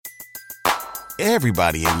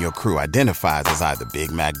Everybody in your crew identifies as either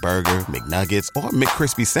Big Mac Burger, McNuggets, or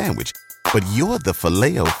McCrispy Sandwich. But you're the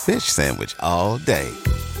Filet-O-Fish Sandwich all day.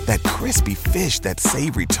 That crispy fish, that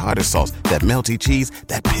savory tartar sauce, that melty cheese,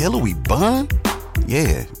 that pillowy bun.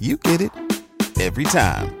 Yeah, you get it. Every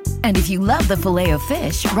time. And if you love the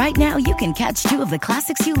Filet-O-Fish, right now you can catch two of the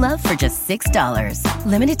classics you love for just $6.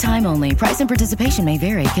 Limited time only. Price and participation may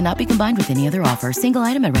vary. Cannot be combined with any other offer. Single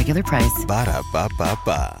item at regular price.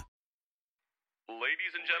 Ba-da-ba-ba-ba.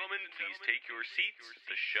 Ladies and gentlemen, please take your seats.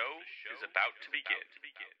 The show is about to begin.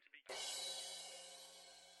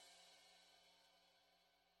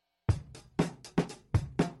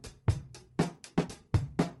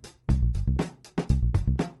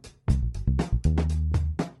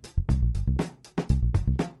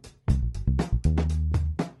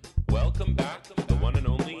 Welcome back to the one and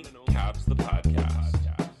only Cavs the Podcast,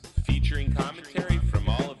 featuring commentary from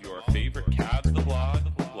all of your favorite Cavs the Blog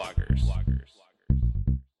bloggers.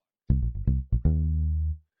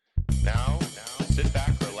 Now, sit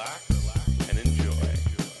back, relax, and enjoy.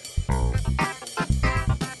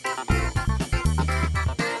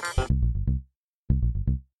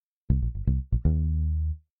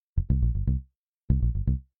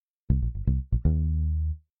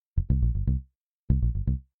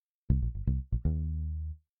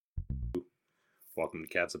 Welcome to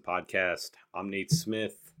Cats of Podcast. I'm Nate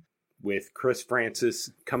Smith with Chris Francis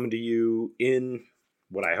coming to you in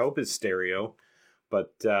what I hope is stereo,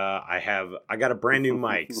 but I got a brand new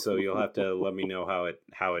mic, so you'll have to let me know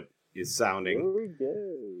how it is sounding.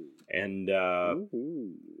 And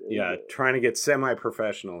trying to get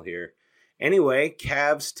semi-professional here. Anyway,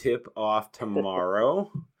 Cavs tip off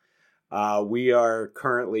tomorrow. We are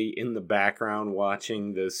currently in the background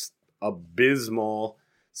watching this abysmal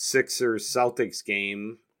Sixers-Celtics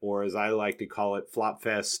game, or as I like to call it,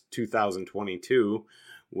 Flopfest 2022,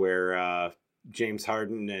 where James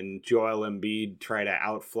Harden and Joel Embiid try to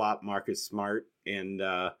outflop Marcus Smart and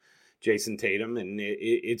Jason Tatum, and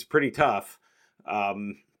it's pretty tough.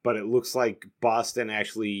 But it looks like Boston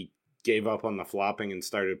actually gave up on the flopping and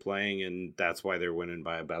started playing, and that's why they're winning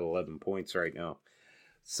by about 11 points right now.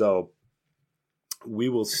 So we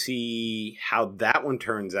will see how that one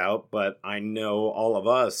turns out, but I know all of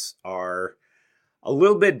us are a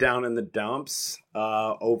little bit down in the dumps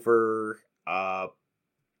over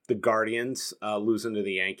the Guardians losing to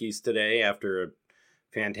the Yankees today after a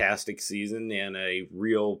fantastic season and a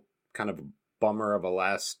real kind of bummer of a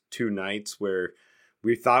last two nights where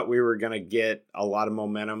we thought we were going to get a lot of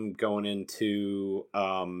momentum going into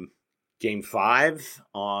Game 5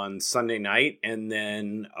 on Sunday night, and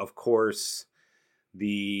then, of course,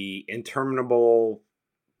 the interminable,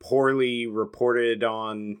 poorly reported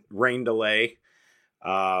on rain delay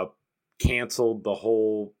canceled the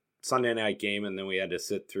whole Sunday night game, and then we had to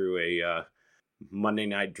sit through a Monday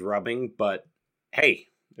night drubbing. But hey,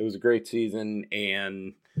 it was a great season,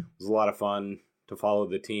 and it was a lot of fun to follow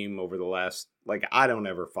the team over the last, I don't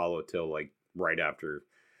ever follow till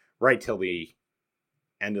right till the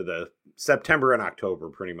end of the September and October,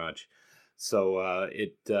 pretty much. So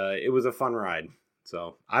it was a fun ride.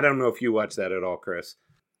 So I don't know if you watched that at all, Chris.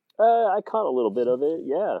 I caught a little bit of it,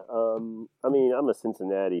 yeah. I mean, I'm a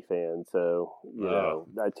Cincinnati fan, so you know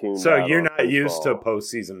I tuned. So out you're on not baseball. used to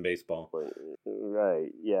postseason baseball,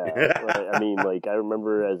 right? Yeah. Right. I mean, I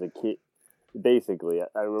remember as a kid. Basically,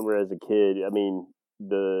 I remember as a kid. I mean,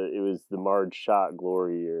 it was the Marge Schott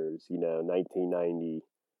glory years. 1990.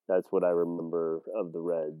 That's what I remember of the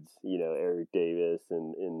Reds. Eric Davis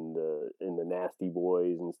and in the Nasty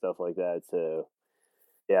Boys and stuff like that. So.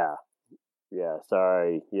 Yeah,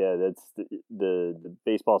 sorry. Yeah, that's the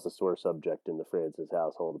baseball's a sore subject in the Francis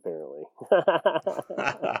household, apparently.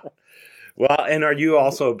 Well, and are you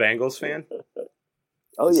also a Bengals fan?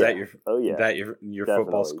 Is that your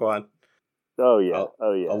football squad? Oh yeah.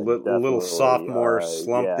 A little sophomore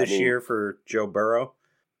slump this year for Joe Burrow.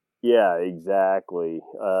 Yeah, exactly.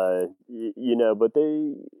 But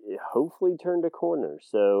they hopefully turned a corner.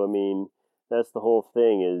 So, I mean, that's the whole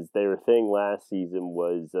thing. Is their thing last season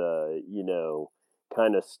was,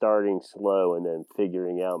 kind of starting slow and then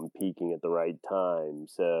figuring out and peaking at the right time.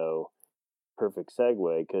 So, perfect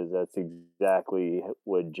segue, because that's exactly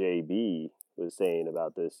what JB was saying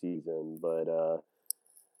about this season. But,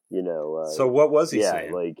 so what was he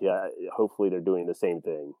saying? Hopefully they're doing the same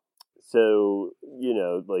thing. So,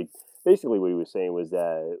 basically what he was saying was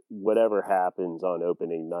that whatever happens on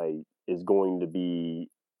opening night is going to be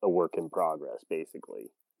a work in progress, basically.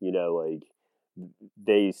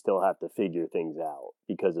 They still have to figure things out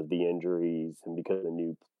because of the injuries and because of the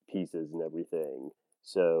new pieces and everything.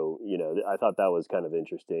 So, I thought that was kind of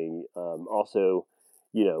interesting. Also,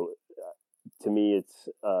 to me, me, it's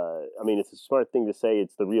it's a smart thing to say.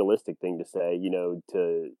 It's the realistic thing to say,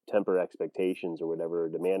 to temper expectations or whatever,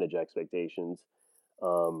 to manage expectations.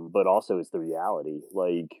 But also it's the reality.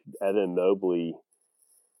 Like Evan Mobley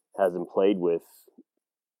hasn't played with,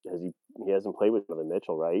 he hasn't played with Donovan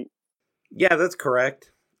Mitchell, right? Yeah, that's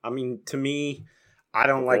correct. I mean, to me, I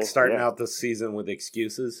don't like starting yeah. out the season with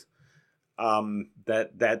excuses.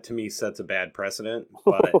 That to me sets a bad precedent.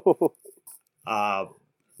 But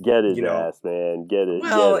get his ass, man. Get it.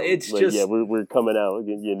 Well, get it's just we're coming out.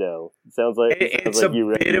 It sounds like it's like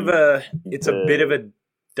a bit of a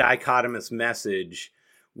dichotomous message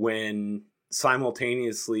when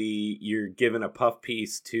simultaneously you're giving a puff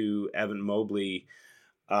piece to Evan Mobley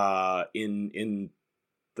in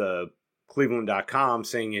the Cleveland.com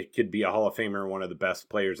saying it could be a Hall of Famer, one of the best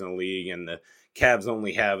players in the league, and the Cavs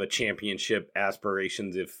only have a championship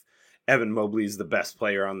aspirations if Evan Mobley's the best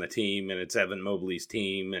player on the team and it's Evan Mobley's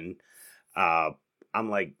team. And I'm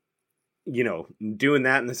like, doing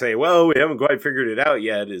that and they say, well, we haven't quite figured it out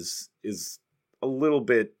yet is a little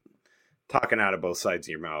bit talking out of both sides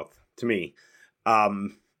of your mouth to me.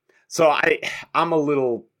 So I'm a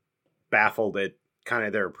little baffled at kind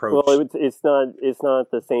of their approach. Well, it's not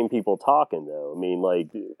the same people talking though. I mean, like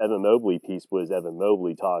Evan Mobley piece was Evan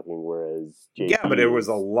Mobley talking, whereas JP but there was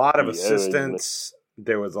a lot of assistants.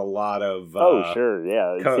 There was a lot of sure,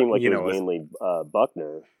 yeah. It seemed like it was mainly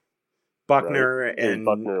Buckner, right? And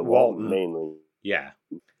Buckner, Walton mainly. Yeah,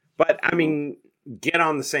 but I mean, get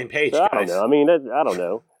on the same page. So, guys. I don't know. I mean, I don't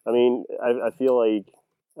know. I mean, I feel like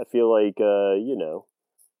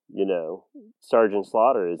Sergeant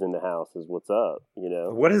Slaughter is in the house. Is what's up?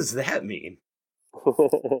 What does that mean?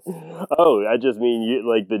 Oh, I just mean you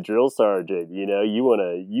like the drill sergeant. You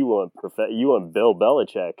want Bill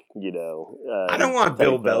Belichick. I don't want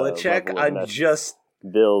Bill Belichick. I just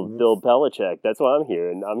Bill Belichick. That's what I'm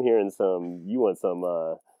hearing. I'm hearing you want some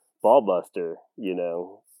ball buster.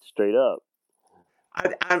 Straight up.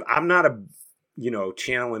 I'm not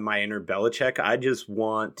channeling my inner Belichick. I just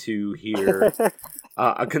want to hear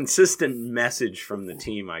a consistent message from the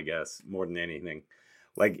team, I guess, more than anything.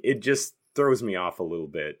 Like, it just throws me off a little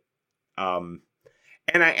bit. And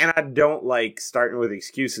I don't like starting with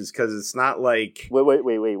excuses because it's not like... Wait.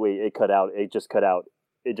 It cut out. It just cut out.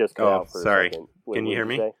 For sorry. a second. Can you hear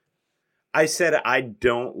me? Say? I said I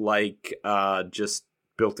don't like just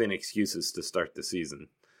built-in excuses to start the season.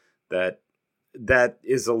 That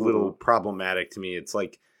is a little problematic to me. It's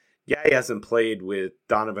like, yeah, he hasn't played with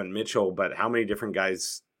Donovan Mitchell, but how many different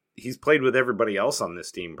guys... He's played with everybody else on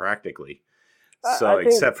this team, practically. So,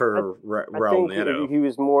 except for Raul Neto. He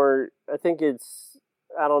was more... I think it's...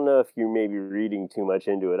 I don't know if you may be reading too much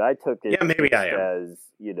into it. I took it maybe I am. As,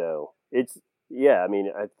 it's... Yeah, I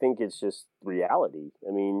mean, I think it's just reality.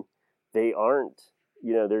 I mean, they aren't...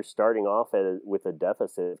 they're starting off with a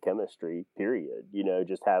deficit of chemistry, period.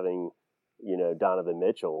 Just having... Donovan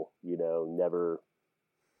Mitchell, never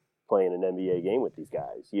playing an NBA game with these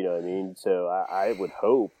guys. You know what I mean? So I would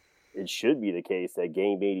hope it should be the case that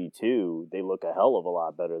game 82, they look a hell of a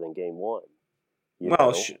lot better than game 1.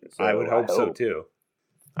 I would hope so too.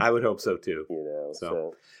 I would hope so too.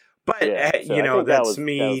 But, that's me. That was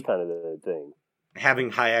kind of the thing.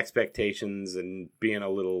 Having high expectations and being a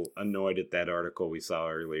little annoyed at that article we saw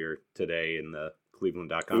earlier today in the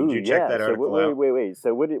Cleveland.com. Did you check that article out? Wait.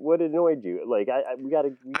 So what annoyed you? Like, I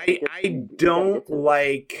don't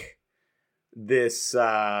like this.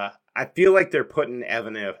 I feel like they're putting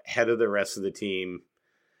Evan ahead of the rest of the team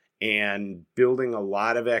and building a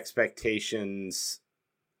lot of expectations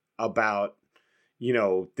about,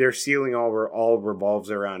 their ceiling all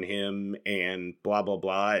revolves around him and blah, blah,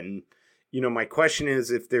 blah. And, my question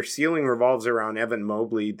is, if their ceiling revolves around Evan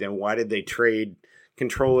Mobley, then why did they trade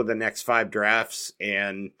control of the next 5 drafts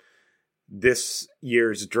and this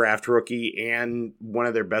year's draft rookie and one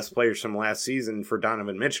of their best players from last season for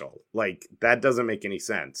Donovan Mitchell? Like, that doesn't make any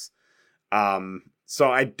sense. So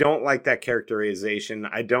I don't like that characterization.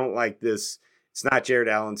 I don't like this. It's not Jared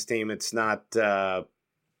Allen's team. It's not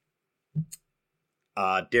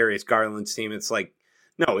Darius Garland's team. It's like,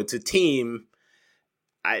 no, it's a team.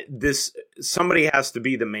 Somebody has to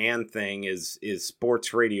be the man thing is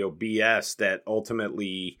sports radio BS that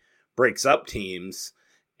ultimately breaks up teams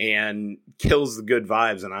and kills the good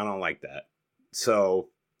vibes, and I don't like that. So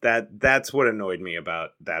that's what annoyed me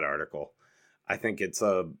about that article. I think it's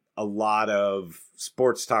a lot of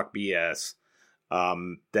sports talk BS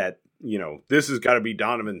that, this has got to be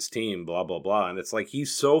Donovan's team, blah, blah, blah. And it's like,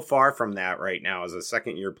 he's so far from that right now as a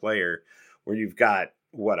second-year player where you've got,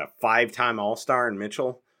 a 5-time All-Star in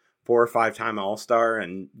Mitchell, 4 or 5-time All-Star,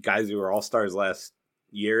 and guys who were All-Stars last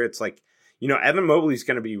year. It's like, Evan Mobley's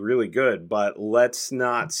going to be really good, but let's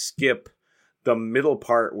not skip the middle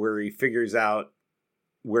part where he figures out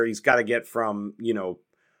where he's got to get from,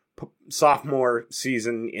 sophomore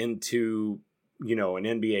season into, an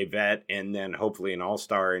NBA vet and then hopefully an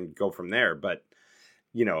all-star and go from there. But,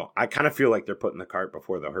 I kind of feel like they're putting the cart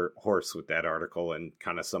before the horse with that article and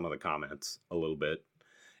kind of some of the comments a little bit.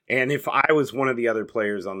 And if I was one of the other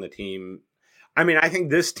players on the team, I think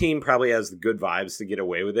this team probably has the good vibes to get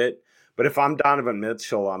away with it. But if I'm Donovan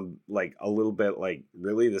Mitchell, I'm like a little bit like,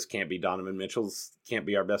 really, this can't be Donovan Mitchell's, can't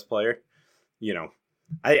be our best player. And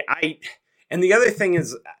the other thing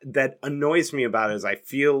is that annoys me about it is I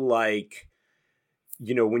feel like,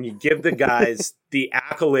 when you give the guys the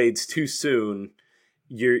accolades too soon,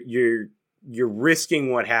 you're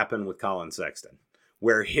risking what happened with Colin Sexton,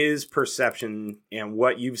 where his perception and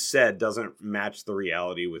what you've said doesn't match the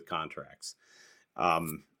reality with contracts.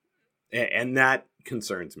 And that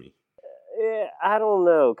concerns me. Yeah, I don't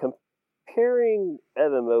know. Comparing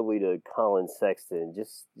Evan Mobley to Colin Sexton,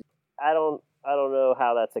 I don't know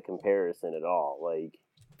how that's a comparison at all. Like,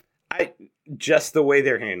 just the way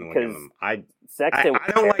they're handling him. I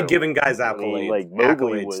don't like giving guys accolades.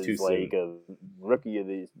 Mobley was too like soon. a rookie of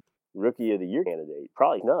the year candidate,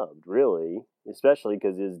 probably snubbed, really, especially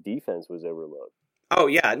because his defense was overlooked. Oh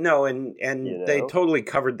yeah, no, and they totally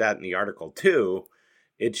covered that in the article too.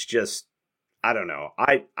 It's just, I don't know.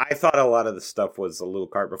 I thought a lot of the stuff was a little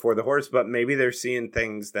cart before the horse, but maybe they're seeing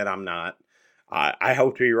things that I'm not. I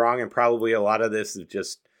hope to be wrong, and probably a lot of this is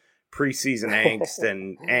just preseason angst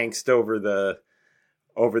and angst over the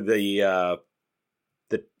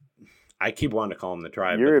I keep wanting to call them the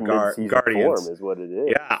Tribe, You're but in Guardians form is what it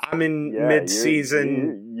is. Yeah, I'm in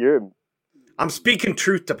mid-season. I'm speaking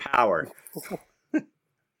truth to power.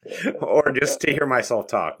 Or just to hear myself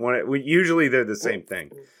talk. Usually they're the same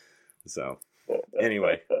thing. So,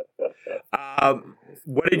 anyway.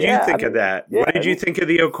 What did you think of that? Yeah, what did you think of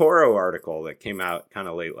the Okoro article that came out kind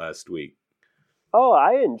of late last week? Oh,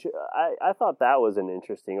 I thought that was an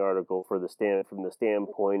interesting article from the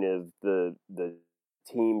standpoint of the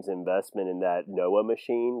team's investment in that Noah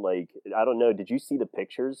machine. Like, I don't know, did you see the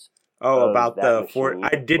pictures? Oh, about the machine?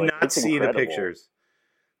 I did not see incredible. The pictures.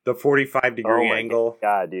 The 45-degree angle.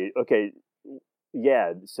 God, dude. Okay.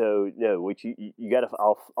 Yeah. So no, which you gotta.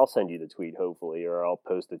 I'll send you the tweet hopefully, or I'll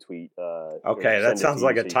post the tweet. Okay, that sounds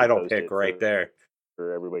like a title pick right there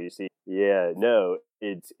for everybody to see. Yeah. No,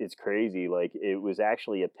 it's crazy. Like, it was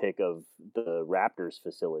actually a pic of the Raptors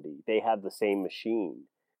facility. They have the same machine,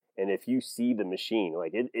 and if you see the machine,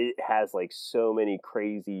 like it has like so many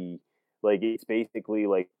crazy. Like, it's basically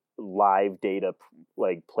like live data,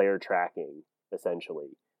 like player tracking essentially.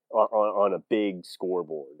 On a big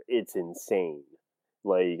scoreboard. It's insane.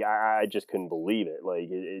 Like, I just couldn't believe it. Like,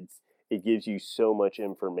 it gives you so much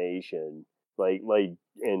information. Like,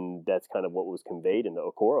 and that's kind of what was conveyed in the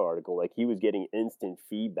Okoro article. Like, he was getting instant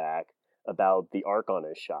feedback about the arc on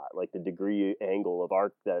his shot, like the degree angle of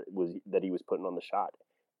arc that he was putting on the shot,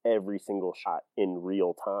 every single shot in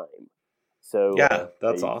real time. So yeah,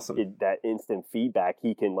 that's awesome. That instant feedback,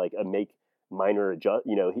 he can make minor adjust.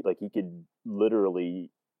 He could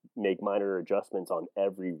literally make minor adjustments on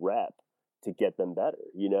every rep to get them better,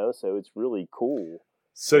 so it's really cool.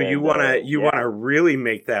 So you want to really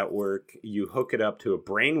make that work, you hook it up to a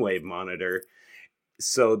brainwave monitor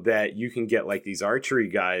so that you can get like these archery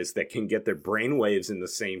guys that can get their brainwaves in the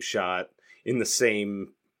same shot, in the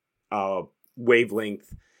same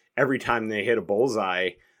wavelength every time they hit a bullseye.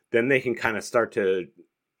 Then they can kind of start to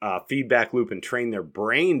feedback loop and train their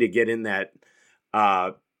brain to get in that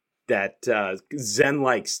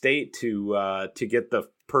Zen-like state to get the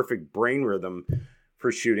perfect brain rhythm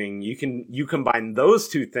for shooting. You combine those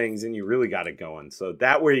two things and you really got it going. So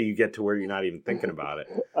that way you get to where you're not even thinking about it.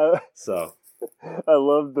 So I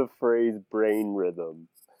love the phrase brain rhythm.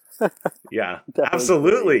 Yeah,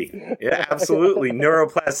 absolutely. Yeah, absolutely.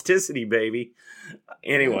 Neuroplasticity, baby.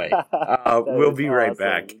 Anyway, we'll be right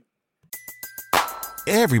back.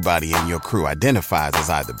 Everybody in your crew identifies as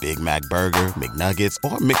either Big Mac Burger, McNuggets,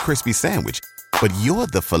 or McCrispy Sandwich. But you're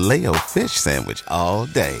the Filet-O-Fish Sandwich all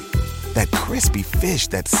day. That crispy fish,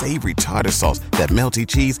 that savory tartar sauce, that melty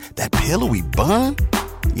cheese, that pillowy bun.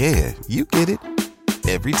 Yeah, you get it.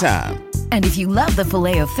 Every time. And if you love the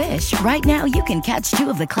Filet-O-Fish, right now you can catch two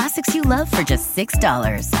of the classics you love for just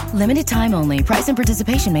 $6. Limited time only. Price and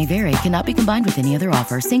participation may vary. Cannot be combined with any other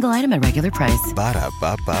offer. Single item at regular price.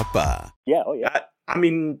 Ba-da-ba-ba-ba. Yeah, oh yeah. I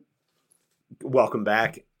mean, welcome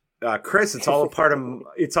back, Chris. It's all a part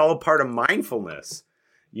of mindfulness.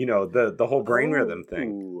 The whole brain rhythm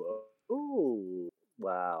thing. Ooh,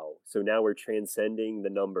 wow! So now we're transcending the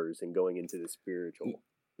numbers and going into the spiritual.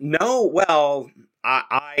 No, well,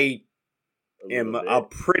 I am a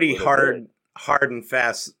pretty hard and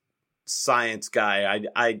fast science guy.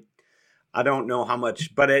 I don't know how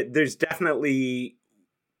much, but there's definitely,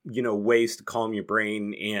 ways to calm your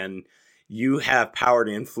brain, and you have power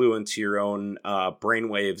to influence your own brain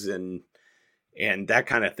waves and that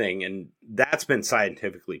kind of thing, and that's been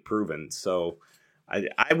scientifically proven. So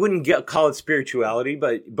I wouldn't call it spirituality,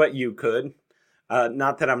 but you could.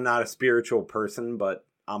 Not that I'm not a spiritual person, but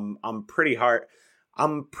I'm pretty hard.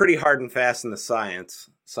 I'm pretty hard and fast in the science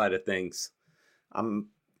side of things. I'm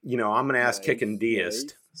an ass kicking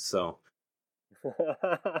deist. So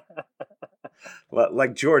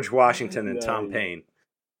like George Washington and Tom Paine.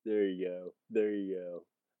 There you go.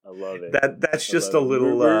 I love it. That's just a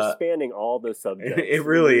little. We're spanning all the subjects. It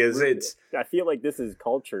really is. I feel like this is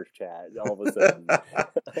culture chat all of a sudden.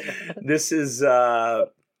 This is God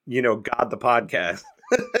the podcast.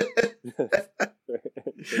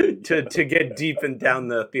 to get deep and down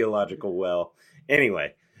the theological well.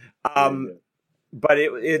 Anyway, but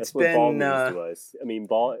it's been. Ball means to us. I mean,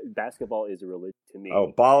 basketball is a religion to me. Oh,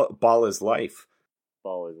 ball is life.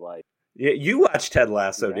 Ball is life. Yeah, you watched Ted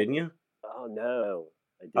Lasso, didn't you? Oh no.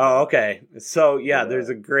 Oh, okay. So yeah, there's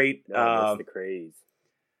a great. That's the craze.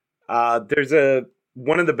 There's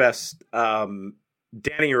one of the best.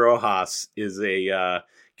 Danny Rojas is a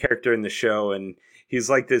character in the show, and he's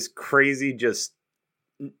like this crazy, just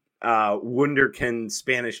wunderkind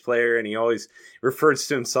Spanish player, and he always refers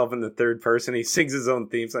to himself in the third person. He sings his own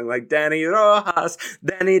theme song like Danny Rojas,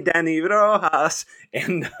 Danny Rojas,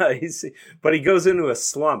 and but he goes into a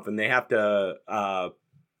slump, and they have to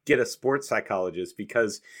get a sports psychologist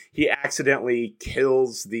because he accidentally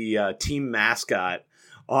kills the team mascot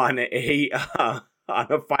on a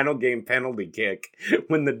final game penalty kick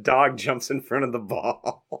when the dog jumps in front of the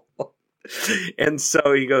ball. And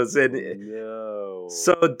so he goes in. No.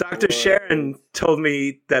 So Dr. Sharon told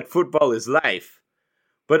me that football is life,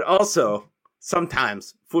 but also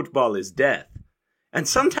sometimes football is death. And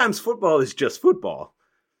sometimes football is just football,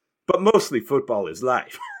 but mostly football is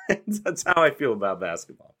life. That's how I feel about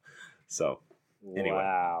basketball. So anyway,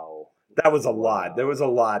 wow, that was a lot. There was a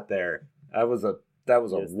lot there. That was a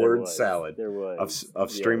word salad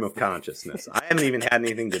of stream of consciousness. I haven't even had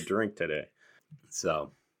anything to drink today.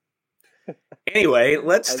 So anyway,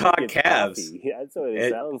 let's talk Cavs. Coffee. That's what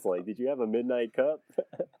it sounds like. Did you have a midnight cup?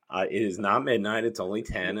 It is not midnight. It's only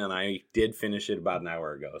 10, and I did finish it about an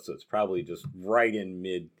hour ago. So it's probably just right in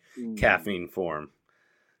mid caffeine form.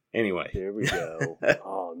 Anyway, there we go.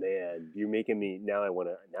 Oh man, you're making me now. I want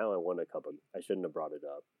a cup of. I shouldn't have brought it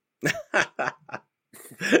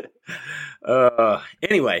up.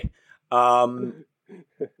 Anyway,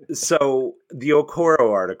 so the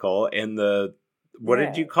Okoro article and what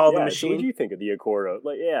did you call the machine? What did you think of the Okoro?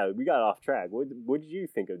 We got off track. What did you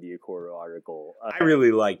think of the Okoro article? I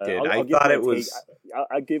really liked it. I thought it was.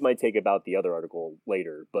 I'll give my take about the other article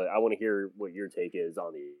later, but I want to hear what your take is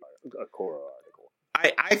on the Okoro article.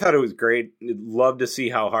 I thought it was great. Love to see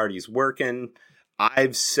how hard he's working.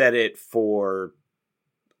 I've said it for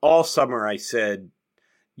all summer. I said,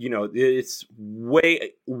 it's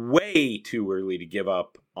way, way too early to give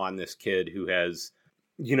up on this kid who has,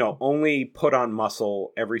 only put on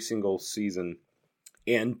muscle every single season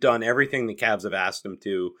and done everything the Cavs have asked him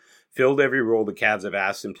to, filled every role the Cavs have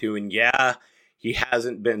asked him to. And yeah, he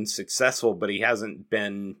hasn't been successful, but he hasn't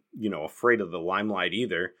been, afraid of the limelight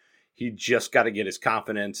either. He just got to get his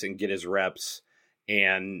confidence and get his reps.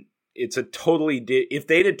 And it's a totally... If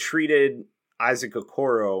they'd have treated Isaac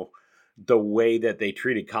Okoro the way that they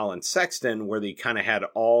treated Colin Sexton, where they kind of had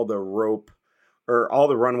all the rope or all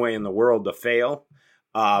the runway in the world to fail,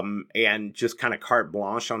 and just kind of carte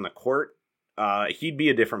blanche on the court, he'd be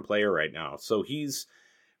a different player right now. So he's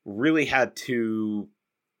really had to,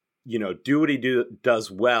 do what he does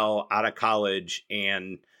well out of college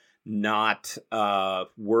and not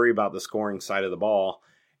worry about the scoring side of the ball.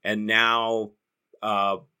 And now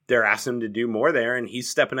they're asking him to do more there, and he's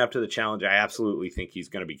stepping up to the challenge. I absolutely think he's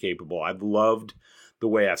going to be capable. I've loved the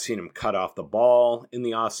way I've seen him cut off the ball in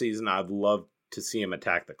the offseason. I've loved to see him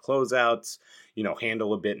attack the closeouts,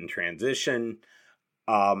 handle a bit in transition.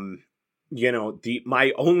 My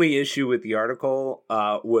only issue with the article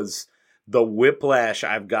was the whiplash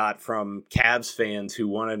I've got from Cavs fans who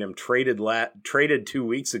wanted him traded 2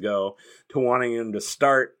 weeks ago to wanting him to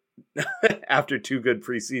start after 2 good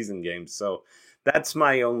preseason games. So that's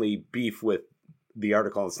my only beef with the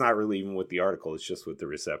article. It's not really even with the article. It's just with the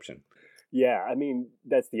reception. Yeah, I mean,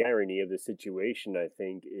 that's the irony of the situation, I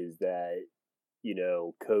think, is that,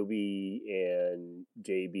 Kobe and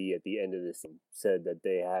JB at the end of this said that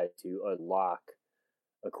they had to unlock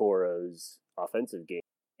Okoro's offensive game.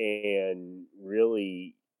 And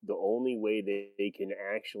really, the only way that they can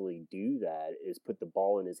actually do that is put the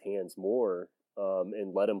ball in his hands more,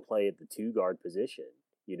 and let him play at the 2 guard position,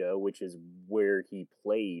 which is where he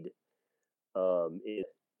played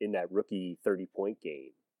in that rookie 30-point game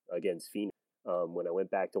against Phoenix. When I went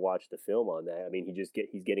back to watch the film on that, I mean, he's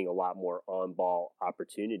getting a lot more on-ball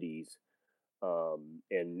opportunities,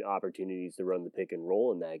 and opportunities to run the pick and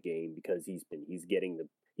roll in that game, because he's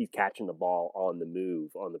catching the ball on the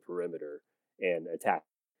move on the perimeter and attack.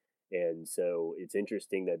 And so it's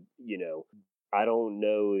interesting that, I don't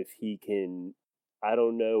know if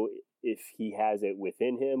he has it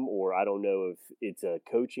within him, or I don't know if it's a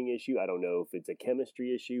coaching issue. I don't know if it's a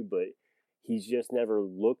chemistry issue, but he's just never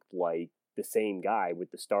looked like the same guy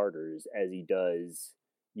with the starters as he does.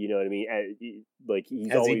 You know what I mean? Like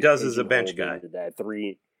as he does as a bench guy. That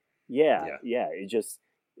 3,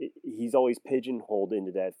 he's always pigeonholed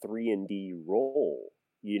into that 3-and-D role.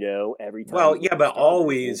 Every time. Well, yeah, but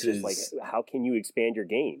always is like, how can you expand your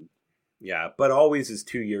game? Yeah, but always is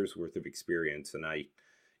 2 years worth of experience, and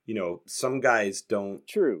some guys don't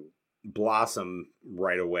blossom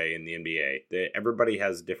right away in the NBA. Everybody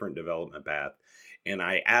has a different development path, and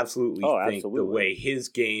I absolutely think the way his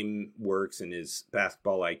game works and his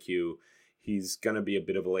basketball IQ, he's going to be a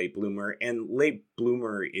bit of a late bloomer, and late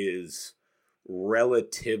bloomer is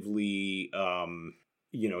relatively,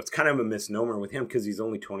 it's kind of a misnomer with him because he's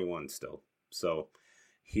only 21 still, so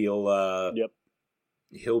he'll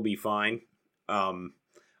be fine.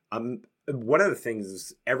 One of the things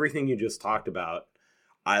is everything you just talked about.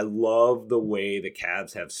 I love the way the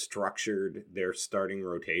Cavs have structured their starting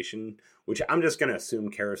rotation, which I'm just going to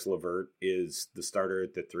assume Karis LeVert is the starter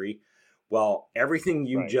at the 3. Well, everything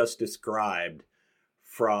you just described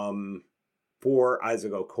for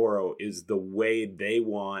Isaac Okoro is the way they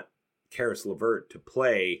want Karis LeVert to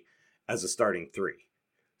play as a starting 3.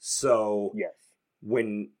 So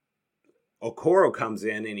when Okoro comes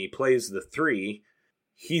in and he plays the 3,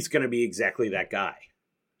 he's going to be exactly that guy,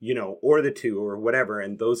 or the 2 or whatever.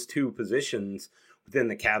 And those 2 positions within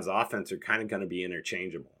the Cavs offense are kind of going to be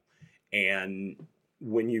interchangeable. And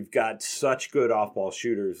when you've got such good off-ball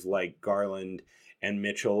shooters like Garland and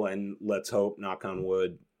Mitchell, and let's hope, knock on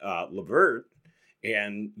wood, LeVert,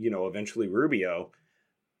 and, eventually Rubio,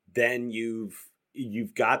 then you've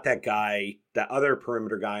got that guy, that other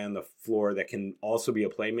perimeter guy on the floor that can also be a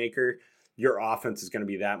playmaker. Your offense is going to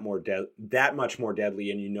be that much more deadly,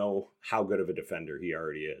 and how good of a defender he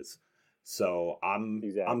already is. So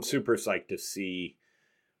I'm super psyched to see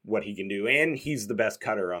what he can do, and he's the best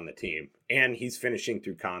cutter on the team, and he's finishing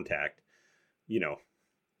through contact.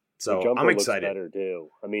 So I'm excited. Looks better too.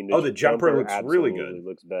 I mean, the jumper looks really good.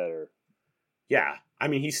 Looks better. Yeah, I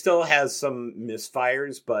mean, he still has some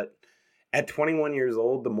misfires, but at 21 years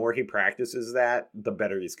old, the more he practices that, the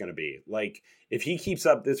better he's going to be. Like, if he keeps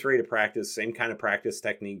up this rate of practice, same kind of practice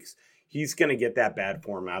techniques, he's going to get that bad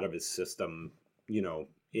form out of his system, in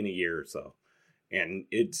a year or so. And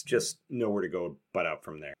it's just nowhere to go but up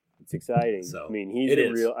from there. It's exciting. So, I mean,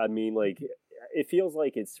 it feels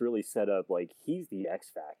like it's really set up like he's the X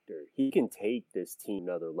factor. He can take this team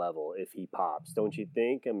another level if he pops, don't you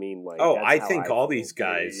think? I mean, like, I think all these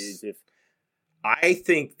guys, I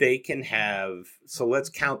think they can have, so let's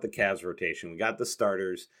count the Cavs rotation. We got the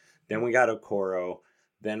starters, then we got Okoro,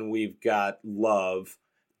 then we've got Love.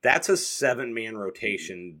 That's a 7-man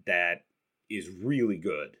rotation that is really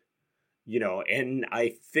good. And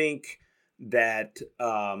I think that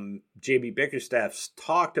JB Bickerstaff's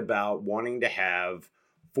talked about wanting to have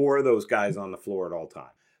 4 of those guys on the floor at all times.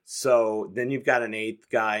 So then you've got an 8th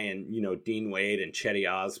guy and, Dean Wade and Chetty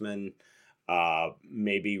Osman,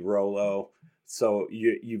 maybe Rolo. So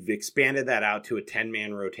you've expanded that out to a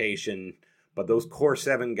 10-man rotation. But those core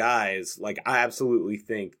 7 guys, like, I absolutely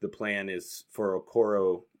think the plan is for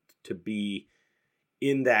Okoro to be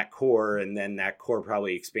in that core, and then that core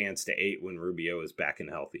probably expands to 8 when Rubio is back and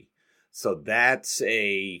healthy. So that's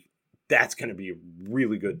going to be a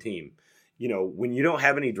really good team. When you don't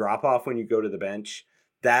have any drop-off when you go to the bench,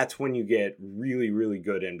 that's when you get really, really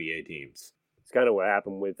good NBA teams. It's kind of what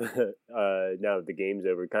happened with, now that the game's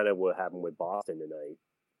over, kind of what happened with Boston tonight.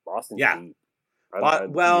 Boston's deep.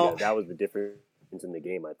 That was the difference in the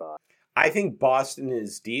game, I thought. I think Boston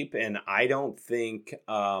is deep, and I don't think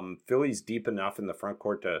Philly's deep enough in the front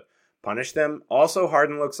court to punish them. Also,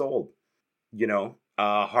 Harden looks old.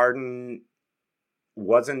 Harden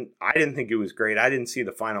I didn't think it was great. I didn't see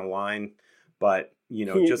the final line, but, he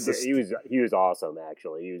was awesome,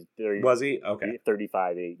 actually. He was Was he? Okay.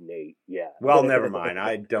 35, 8, and 8. Yeah. Well, never mind.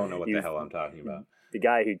 I don't know what the hell I'm talking about. The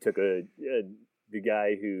guy who took a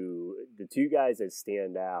the two guys that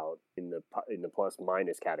stand out in the plus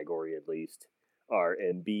minus category at least are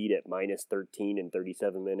Embiid at minus 13 in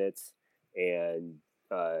 37 minutes and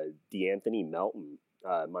DeAnthony Melton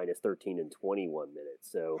minus 13 in 21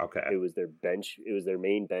 minutes. So Okay. it was their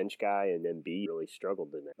main bench guy, and Embiid really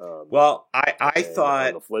struggled in it. Well, I thought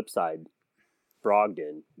on the flip side,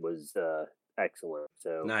 Brogdon was excellent.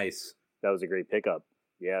 So nice. that was a great pickup.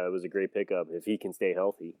 Yeah, it was a great pickup if he can stay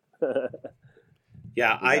healthy.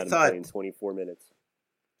 Yeah, I thought in 24 minutes.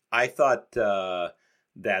 I thought that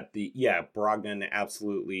Brogdon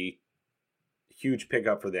absolutely huge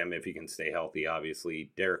pickup for them if he can stay healthy.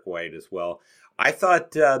 Obviously, Derek White as well. I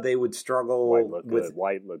thought they would struggle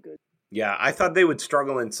White looked good. Yeah, I thought they would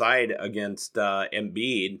struggle inside against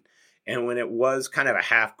Embiid, and when it was kind of a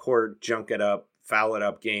half court junk it up, foul it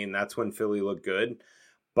up game, that's when Philly looked good.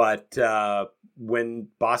 But when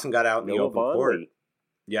Boston got out in the open court.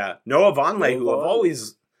 Yeah, Noah Vonleh, who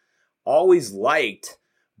I've always liked,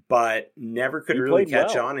 but never could really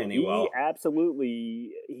catch on anyway.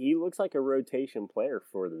 He looks like a rotation player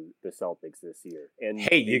for the Celtics this year. And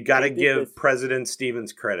hey, you got to give President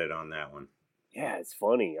Stevens credit on that one. Yeah, it's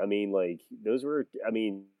funny. I mean, like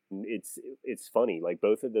it's funny. Like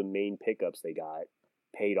both of the main pickups they got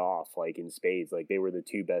paid off like in spades. Like they were the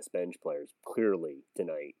two best bench players clearly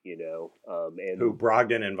tonight. And who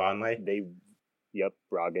Brogdon and Vonleh?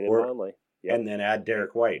 Brogdon and Vonleh. Yep. And then add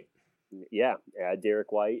Derek White. Yeah, add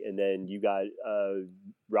Derek White, and then you got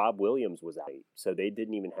Rob Williams was out, so they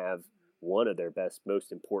didn't even have one of their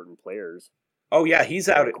most important players. Oh yeah, he's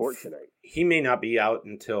out at court tonight. He may not be out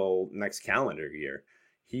until next calendar year.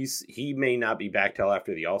 He may not be back till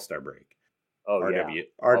after the All-Star break. Oh RW3.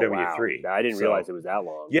 Wow. I didn't realize it was that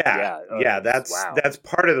long. Yeah. That's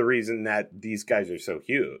part of the reason that these guys are so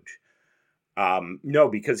huge. No,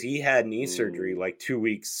 because he had knee surgery like 2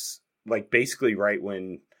 weeks, like basically right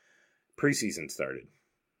when preseason started.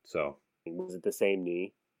 So was it the same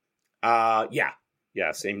knee? Yeah,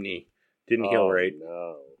 same knee. Didn't heal right.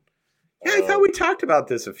 No. Yeah, I thought we talked about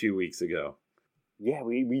this a few weeks ago. Yeah,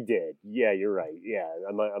 we did. Yeah, you're right. Yeah,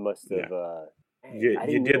 I must have. Yeah.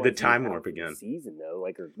 You did the time warp again. Season though,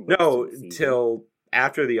 no, till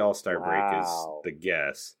after the All-Star break is the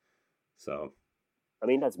guess. So, I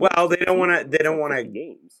mean that's they don't want to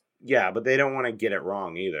games. Yeah, but they don't want to get it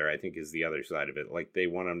wrong either, I think is the other side of it. Like they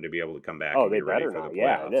want him to be able to come back and be ready for the playoffs.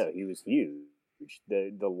 Yeah, no, he was huge.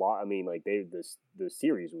 The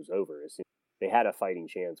series was over as soon they had a fighting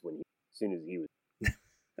chance as soon as he was.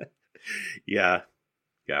 Yeah,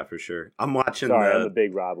 for sure. I'm watching. I'm a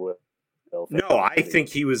big Rob Will. No, I think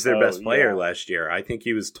he was their best player last year. I think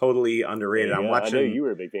he was totally underrated. I'm watching. I know you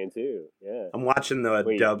were a big fan too. Yeah, I'm watching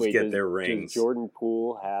the Dubs get their rings. Does Jordan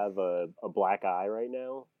Poole have a black eye right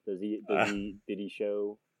now? Did he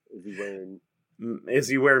show? Is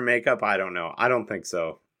he wearing makeup? I don't know. I don't think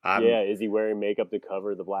so. Is he wearing makeup to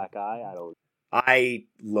cover the black eye? I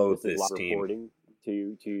loathe this team. Reporting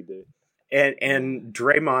to the and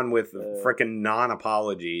Draymond with freaking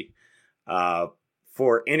non-apology.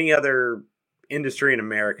 For any other industry in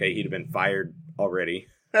America, he'd have been fired already.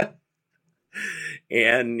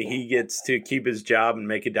 And he gets to keep his job and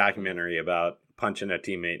make a documentary about punching a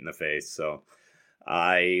teammate in the face. So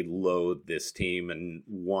I loathe this team and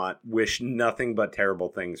wish nothing but terrible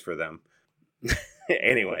things for them.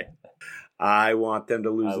 Anyway, I want them to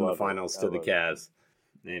lose in the finals to the Cavs.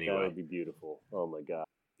 Anyway, that would be beautiful. Oh my God.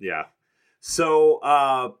 Yeah. So,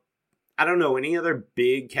 I don't know. Any other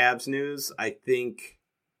big Cavs news? I think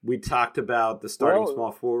we talked about the starting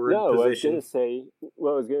small forward position.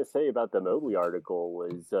 What I was going to say about the Mobley article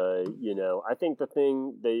was, I think the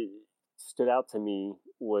thing that stood out to me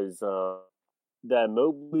was that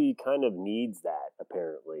Mobley kind of needs that,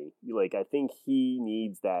 apparently. Like, I think he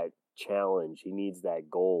needs that challenge. He needs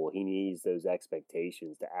that goal. He needs those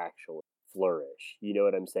expectations to actually flourish. You know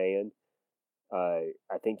what I'm saying? I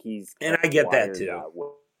think he's... And I get that, too. That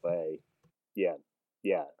way. Yeah.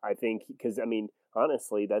 I think... Because, I mean,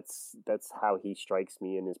 honestly, that's how he strikes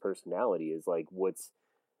me in his personality, is like what's...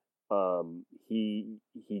 He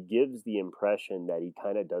gives the impression that he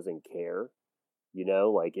kind of doesn't care,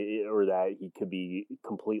 or that he could be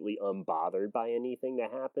completely unbothered by anything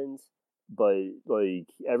that happens. But like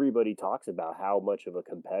everybody talks about how much of a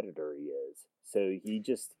competitor he is. So he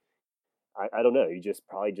just, I don't know. He just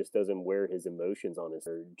probably just doesn't wear his emotions on his,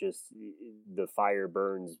 or just the fire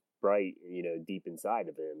burns bright, deep inside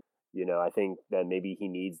of him. I think that maybe he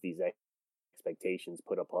needs these expectations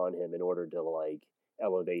put upon him in order to like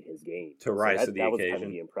elevate his game. To rise to the occasion. That was kind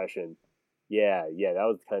of the impression. Yeah, that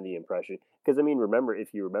was kind of the impression. Because I mean,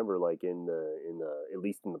 if you remember, like in the at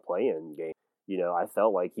least in the play-in game, I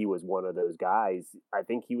felt like he was one of those guys. I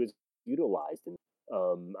think he was utilized, and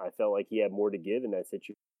I felt like he had more to give in that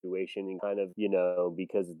situation, and kind of,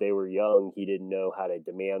 because they were young, he didn't know how to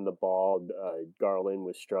demand the ball. Garland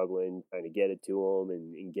was struggling trying to get it to him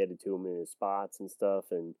and get it to him in his spots and stuff.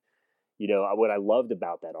 And what I loved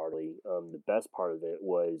about that article, the best part of it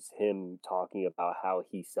was him talking about how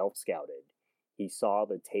he self-scouted. He saw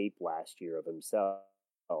the tape last year of himself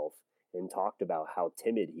and talked about how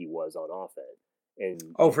timid he was on offense. And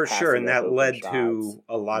for sure, and that led shots. to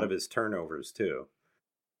a lot of his turnovers too.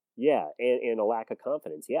 Yeah, and a lack of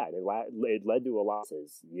confidence. Yeah, it led to a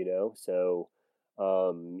losses. So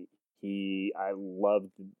I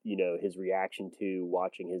loved his reaction to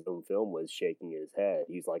watching his own film was shaking his head.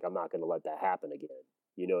 He's like, I'm not going to let that happen again.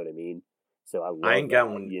 You know what I mean? So I ain't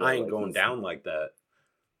going down like that.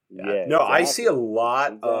 Yeah. No, exactly. I see a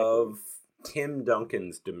lot of Tim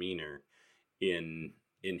Duncan's demeanor in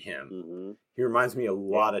him. Mm-hmm. He reminds me a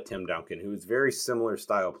lot of Tim Duncan, who's very similar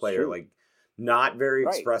style player, like not very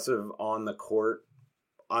expressive on the court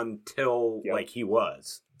until like he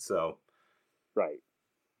was. So right.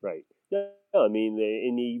 No, I mean,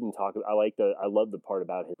 and he even talk. I love the part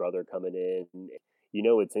about his brother coming in.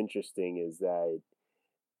 What's interesting is that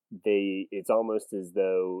it's almost as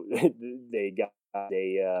though they got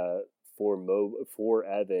for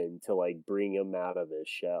Evan to like bring him out of his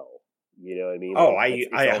shell. You know what I mean? Oh, like,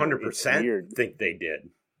 I 100% think they did.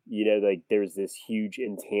 Like there's this huge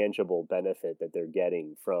intangible benefit that they're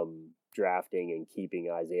getting from drafting and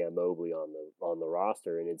keeping Isaiah Mobley on the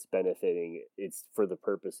roster, and it's for the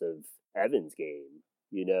purpose of Evan's game,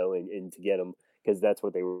 and to get him, because that's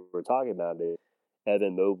what they were talking about.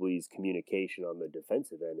 Evan Mobley's communication on the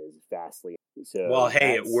defensive end is vastly so. Well,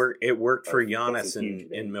 hey, it worked for Giannis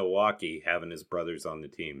in Milwaukee, having his brothers on the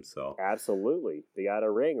team. So absolutely, they got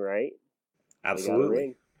a ring, right? Absolutely. They got a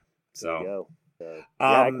ring. So. There you go.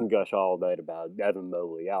 I can gush all night about Evan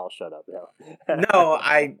Mobley. I'll shut up now.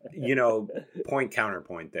 No, point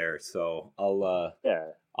counterpoint there. So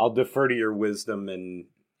I'll defer to your wisdom and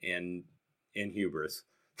hubris.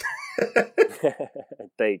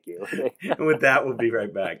 Thank you. And with that, we'll be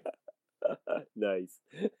right back. Nice.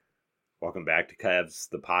 Welcome back to Cavs,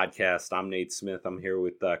 the podcast. I'm Nate Smith. I'm here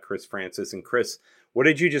with Chris Francis. And Chris, what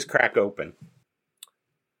did you just crack open?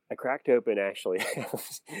 I cracked open, actually.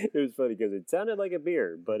 It was funny because it sounded like a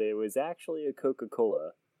beer, but it was actually a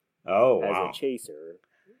Coca-Cola. Oh, wow. As a chaser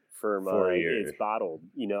for it's bottled.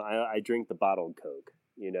 I drink the bottled Coke.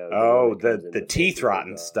 The teeth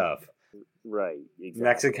rotten stuff. Right. Exactly.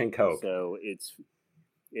 Mexican Coke. So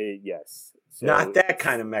yes. So not that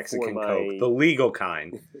kind of Mexican Coke. The legal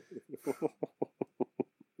kind.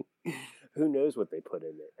 Who knows what they put in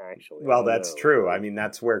it, actually. Well, that's true. I mean,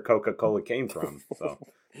 that's where Coca-Cola came from. So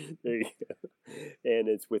there you go. And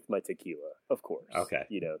it's with my tequila, of course. Okay.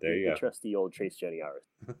 There you go. The trusty old Trace Jenny hours.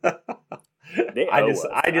 I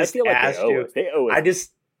just asked you. They owe us.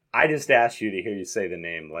 I just asked you to hear you say the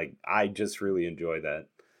name. Like, I just really enjoy that.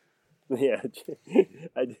 Yeah,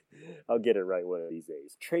 I'll get it right one of these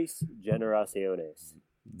days. Trace Generaciones.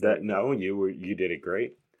 You did it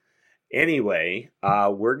great. Anyway,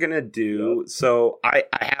 we're gonna do. Yep. So I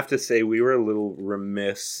have to say we were a little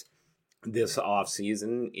remiss this off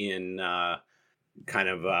season in kind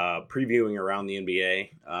of previewing around the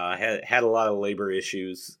NBA. Had a lot of labor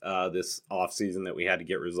issues this off season that we had to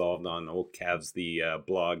get resolved on Old Cavs, the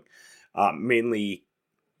blog, mainly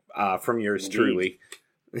from yours truly.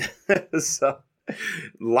 So a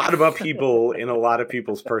lot of upheaval in a lot of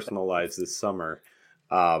people's personal lives this summer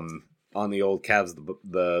on the Old Cavs,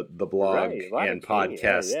 the blog and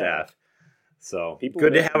podcast staff. So people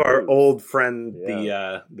good to have our old friend,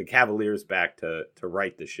 the Cavaliers, back to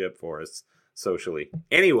right the ship for us socially.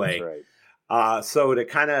 Anyway, so to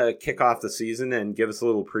kind of kick off the season and give us a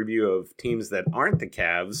little preview of teams that aren't the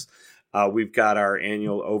Cavs, we've got our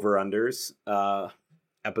annual over-unders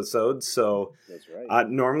episodes. So that's right.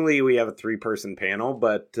 Normally we have a 3-person panel,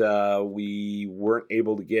 but we weren't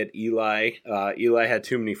able to get Eli. Eli had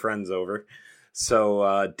too many friends over.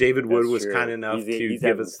 So David Wood was kind enough to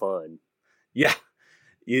give us fun. Yeah.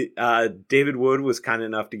 David Wood was kind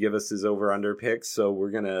enough to give us his over-under picks. So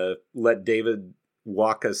we're going to let David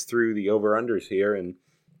walk us through the over-unders here and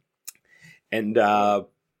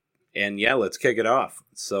yeah, let's kick it off.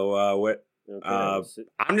 So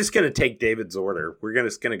I'm just going to take David's order. We're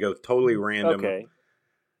just going to go totally random. Okay.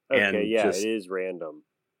 Yeah, it is random.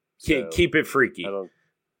 So keep it freaky.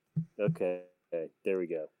 Okay, there we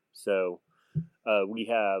go. So we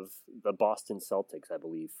have the Boston Celtics, I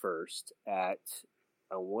believe, first at,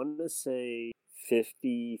 I want to say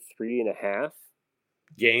 53.5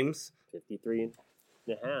 games. 53.5.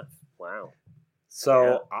 Wow.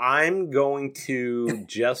 So I'm going to,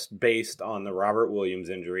 just based on the Robert Williams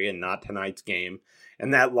injury and not tonight's game,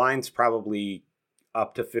 and that line's probably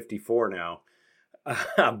up to 54 now.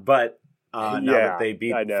 But now that they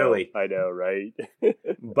beat Philly. I know, right?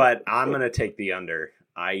 But I'm going to take the under.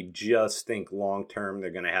 I just think long term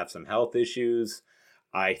they're going to have some health issues.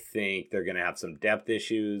 I think they're going to have some depth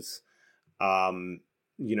issues. When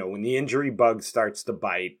the injury bug starts to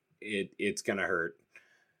bite, it's going to hurt.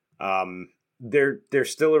 They're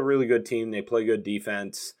still a really good team. They play good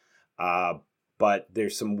defense, but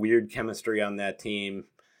there's some weird chemistry on that team,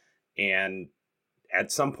 and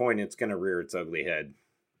at some point it's going to rear its ugly head.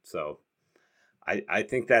 So I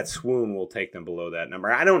think that swoon will take them below that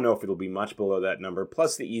number. I don't know if it'll be much below that number.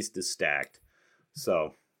 Plus the East is stacked.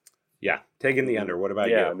 So yeah, taking the under. What about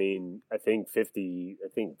you? Yeah, I mean, I think 50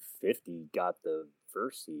 got the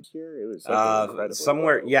first seed here. It was incredible.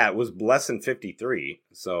 Somewhere, yeah, it was less than 53.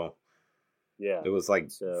 So yeah, it was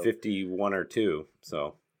like 51 or 2.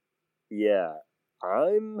 So yeah,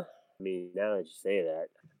 now that you say that,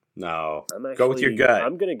 no, go with your gut.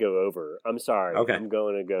 I'm going to go over. I'm sorry. Okay, I'm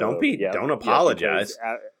going to go. Don't apologize.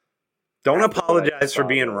 Don't apologize for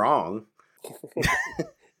being wrong.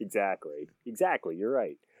 Exactly. You're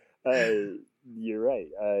right. You're right.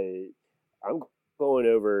 I'm going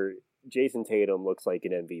over. Jason Tatum looks like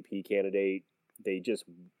an MVP candidate. They just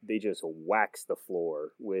waxed the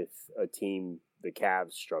floor with a team the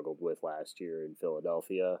Cavs struggled with last year in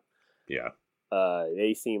Philadelphia. Yeah.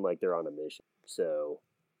 They seem like they're on a mission. So.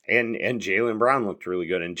 And Jaylen Brown looked really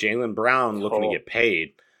good. And Jaylen Brown looking to get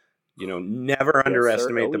paid. Never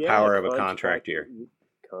underestimate the power of a contract year.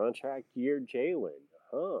 Contract year Jaylen.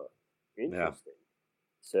 Huh. Interesting. Yeah.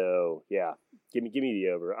 So yeah, give me the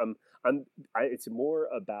over. It's more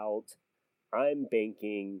about I'm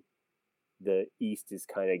banking the East is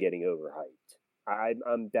kind of getting overhyped.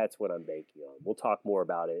 That's what I'm banking on. We'll talk more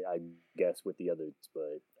about it, I guess, with the others,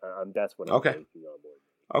 but that's what I'm banking on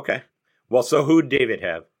more. Okay. Well, so who'd David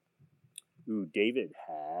have? David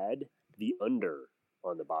had the under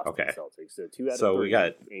on the Boston Celtics. So 2 out of 3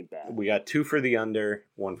 so ain't bad. We got 2 for the under,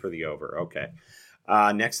 1 for the over. Okay.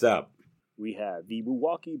 Next up, we have the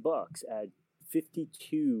Milwaukee Bucks at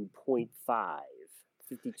 52.5.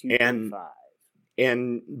 52.5.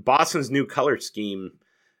 And Boston's new color scheme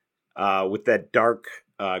with that dark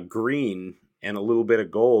green and a little bit of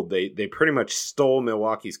gold, they pretty much stole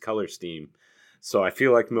Milwaukee's color scheme. So I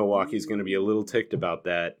feel like Milwaukee's going to be a little ticked about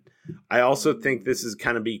that. I also think this is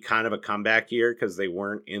kind of a comeback year because they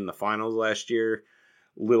weren't in the finals last year.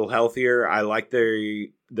 A little healthier. I like their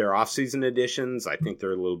offseason additions. I think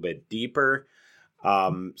they're a little bit deeper. So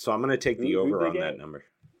I'm going to take the over on that number.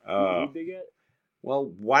 Who'd they get?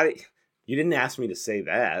 Well, why... You didn't ask me to say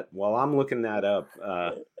that. Well, I'm looking that up.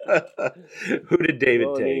 Who did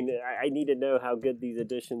David take? I need to know how good these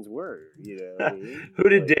additions were. Who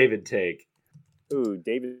did David take?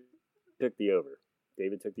 David took the over.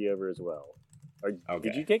 David took the over as well.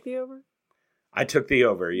 Did you take the over? I took the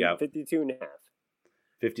over, yeah. 52.5.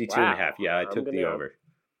 52.5, yeah, I took the over.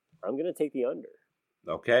 I'm going to take the under.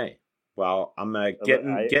 Okay. Well, I'm going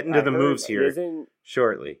to get into the moves here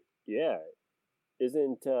shortly. Yeah.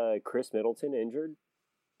 Isn't Chris Middleton injured?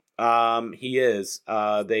 He is.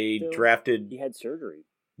 Drafted... He had surgery.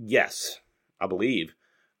 Yes, I believe.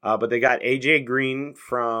 But they got AJ Green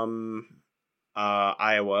from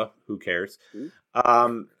Iowa. Who cares?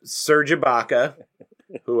 Serge Ibaka,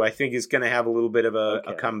 who I think is going to have a little bit of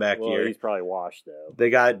a comeback year. He's probably washed, though.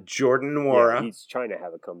 They got Jordan Nwora. Yeah, he's trying to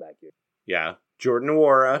have a comeback year. Yeah. Jordan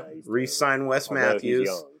Nwora. Re-signed Wes Matthews.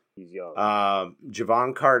 He's young.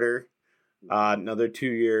 Javon Carter. Another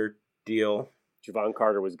 2-year deal. Javon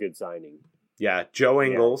Carter was good signing. Yeah, Joe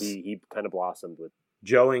Ingles. Yeah, he kind of blossomed with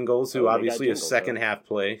Joe Ingles, who obviously is second half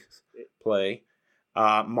play.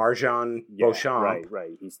 Marjan Beauchamp.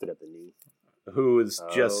 Right. He stood at the knee. Who is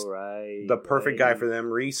just the perfect guy for them.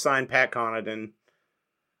 Re-signed Pat Connaughton.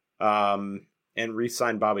 And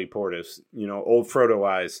re-signed Bobby Portis. Old Frodo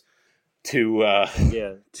Eyes to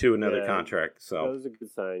another contract. So that was a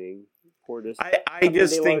good signing. Portis. I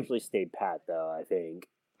just think they largely stayed pat, though. I think.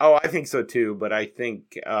 Oh, I think so too. But I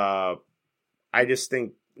think I just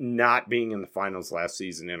think not being in the finals last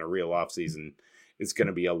season in a real offseason is going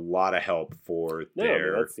to be a lot of help for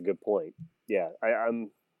their. That's a good point. Yeah,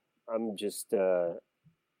 I'm just.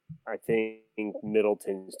 I think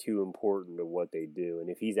Middleton's too important to what they do,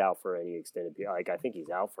 and if he's out for any extended period, I think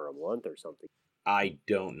he's out for a month or something. I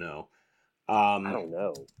don't know. I don't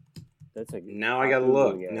know. Now I gotta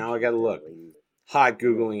look. Hot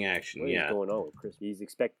Googling action. What is going on with Chris? He's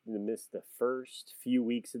expected to miss the first few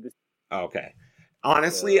weeks of this. Okay.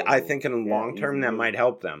 Honestly, I think in the long term that might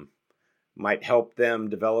help them. might help them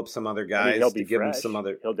develop some other guys he'll be to give fresh. them some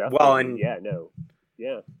other. He'll definitely. Well, and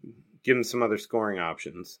give them some other scoring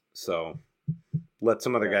options. So let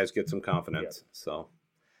some other guys get some confidence. Yeah. So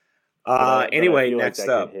anyway, next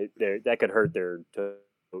up, that could hurt their.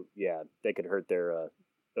 They could hurt their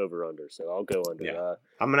over under. So I'll go under. Yeah.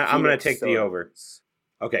 I'm gonna take the over.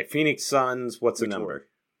 Okay, Phoenix Suns. What's the number?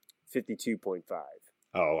 52.5.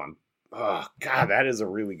 Oh God, that is a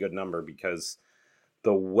really good number because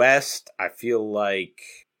the West, I feel like,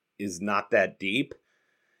 is not that deep,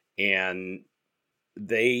 and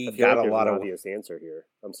they got a lot of obvious answer here.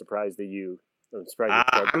 I'm surprised that you.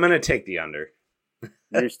 I'm going to take the under.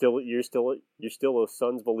 You're still a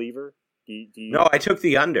Suns believer. Do you... No, I took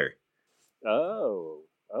the under. Oh,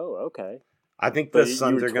 okay. I think the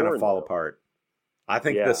Suns are going to fall apart. I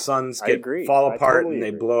think the Suns fall apart and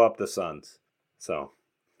they blow up the Suns. So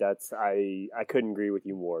that's I couldn't agree with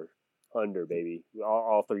you more. Under, baby.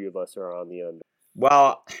 All three of us are on the under.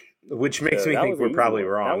 Well, which makes me think we're probably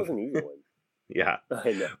wrong. That was an easy one. Yeah.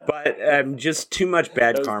 I know. But just too much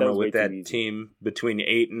bad karma with that team between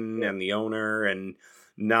Ayton and the owner and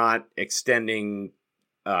not extending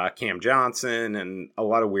Cam Johnson and a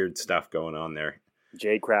lot of weird stuff going on there.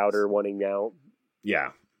 Jay Crowder wanting out.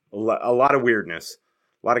 Yeah. A lot of weirdness.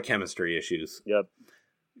 A lot of chemistry issues. Yep.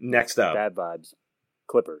 Next up. Bad vibes.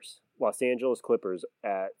 Clippers. Los Angeles Clippers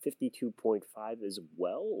at 52.5 as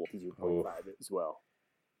well. 52.5 as well.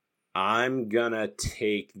 I'm going to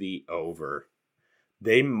take the over.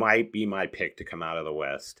 They might be my pick to come out of the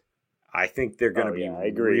West. I think they're going to be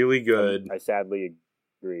really good. I sadly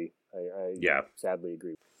agree. I sadly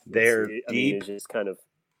agree. They're deep. I mean, it's just kind of,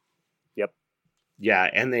 yep. Yeah,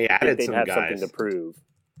 and they added some guys. They'd have something to prove.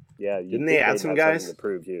 Yeah. Didn't they add some guys? Something to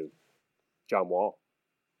prove, too. John Wall.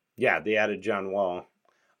 Yeah, they added John Wall.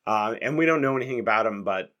 And we don't know anything about them,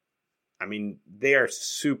 but, I mean, they are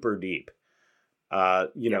super deep.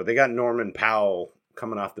 They got Norman Powell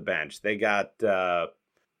coming off the bench. They got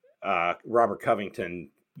Robert Covington,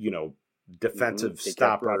 defensive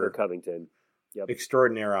stopper. Robert Covington. Yep.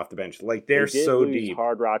 Extraordinaire off the bench. Like, they're so deep.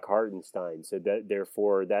 Hard Rock Hartenstein. So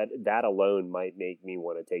therefore, that alone might make me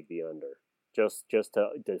want to take the under. Just to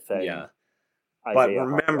defend. Yeah. But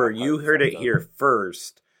remember, you heard it here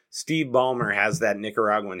first. Steve Ballmer has that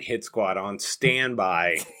Nicaraguan hit squad on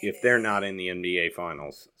standby if they're not in the NBA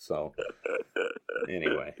Finals. So,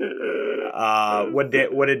 anyway, what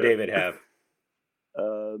did David have?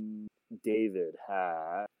 David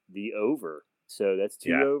had the over. So that's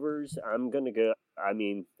two overs. I'm gonna go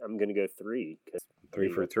 3. 3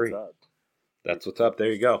 for 3. That's what's up.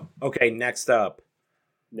 There you go. Okay, next up,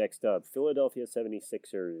 Philadelphia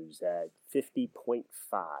 76ers at 50.5.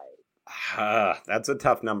 That's a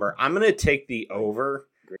tough number. I'm going to take the over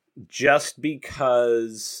just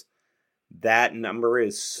because that number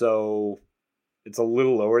is it's a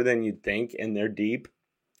little lower than you'd think, and they're deep,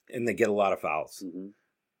 and they get a lot of fouls. Mm-hmm.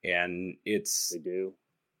 And they do.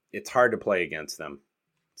 It's hard to play against them.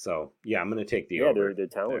 So, I'm going to take the over. Yeah, they're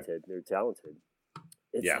talented. They're talented.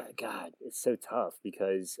 God, it's so tough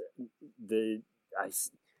because the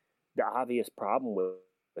obvious problem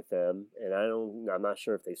with them, and I'm not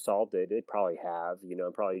sure if they solved it. They probably have,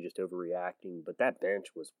 I'm probably just overreacting, but that bench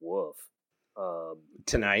was woof.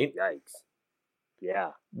 Tonight? Yikes.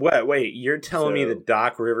 Yeah. Wait, you're telling me that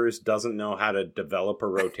Doc Rivers doesn't know how to develop a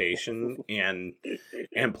rotation and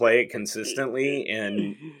play it consistently,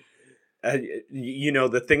 and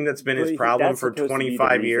the thing that's been his problem for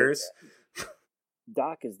 25 years?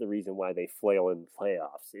 Doc is the reason why they flail in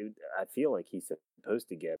playoffs. I feel like he's supposed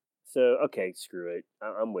to get. So, okay, screw it.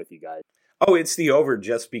 I'm with you guys. Oh, it's the over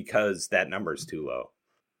just because that number's too low.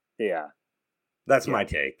 Yeah. That's my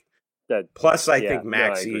take. Plus, I think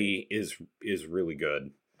Maxey is really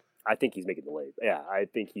good. I think he's making the leap. Yeah, I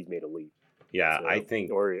think he's made a leap. Yeah, so, I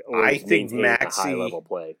think Maxey high level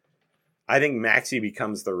play. I think Maxey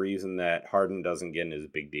becomes the reason that Harden doesn't get in his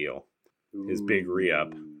big deal, his big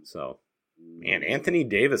re-up. So, man, Anthony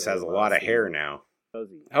Davis has a lot of hair now.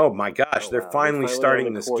 Oh my gosh, they're finally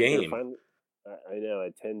starting this game. I know,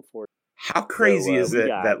 at 10-4. How crazy is it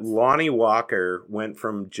that Lonnie Walker went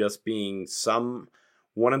from just being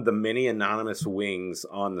one of the many anonymous wings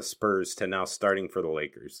on the Spurs to now starting for the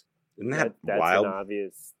Lakers? Isn't that wild?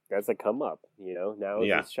 That's a come up, now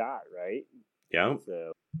it's a shot, right? Yeah.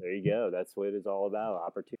 So there you go. That's what it's all about.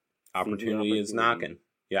 Opportunity is knocking.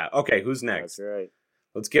 Yeah. Okay, who's next? That's right.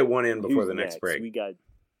 Let's get one in before the next break. We got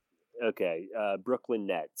Brooklyn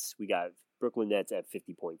Nets. We got Brooklyn Nets at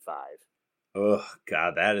 50.5. Oh,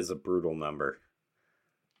 God, that is a brutal number.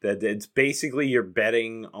 It's basically you're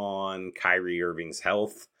betting on Kyrie Irving's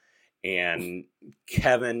health and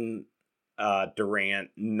Kevin Durant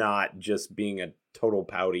not just being a total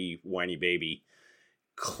pouty, whiny baby.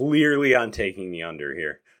 Clearly, I'm taking the under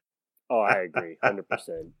here. Oh, I agree, 100%.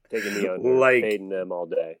 Taking the under, fading them all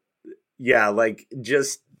day. Yeah, like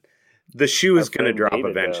just the shoe is going to drop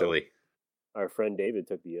David, eventually. Our friend David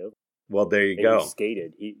took the over. Well, there you go. He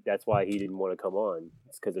skated. That's why he didn't want to come on.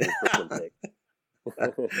 It's because of his Brooklyn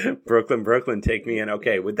pick. Brooklyn, take me in.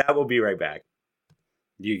 Okay, with that, we'll be right back.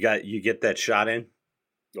 You get that shot in?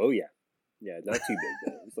 Oh yeah, not too big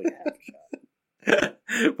though. It's like half a shot.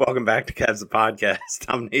 Welcome back to Cavs the Podcast.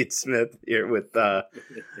 I'm Nate Smith here with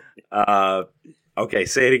okay,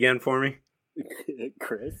 say it again for me.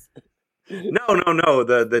 Chris? No,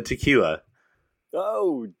 the tequila.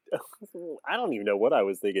 Oh, I don't even know what I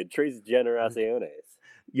was thinking. Tres Generaciones.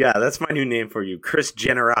 Yeah, that's my new name for you, Chris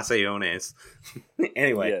Generaciones.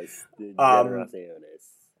 Anyway. Yes, Generaciones.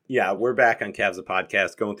 Yeah, we're back on Cavs the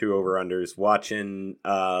Podcast, going through over-unders, watching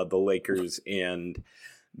the Lakers and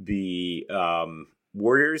the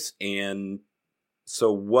Warriors. And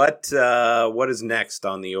so what is next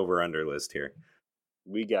on the over-under list here?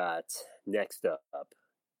 We got, next up,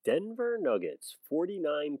 Denver Nuggets,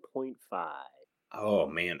 49.5. Oh,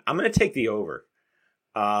 man. I'm going to take the over.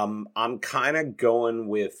 I'm kind of going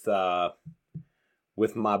with my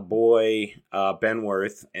boy Ben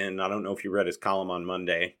Worth, and I don't know if you read his column on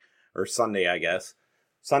Monday or Sunday, I guess.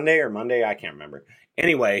 Sunday or Monday? I can't remember.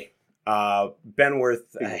 Anyway, Ben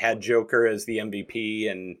Worth had Joker as the MVP,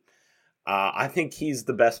 and I think he's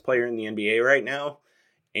the best player in the NBA right now.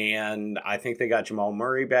 And I think they got Jamal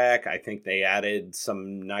Murray back. I think they added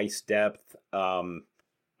some nice depth in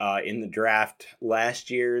the draft last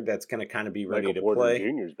year that's going to kind of be ready to play. Michael Porter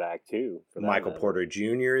Jr. is back, too. Michael Porter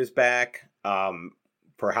Jr. is back.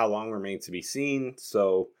 For how long remains to be seen.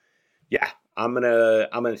 So, yeah, I'm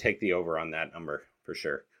gonna take the over on that number for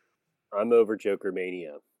sure. I'm over Joker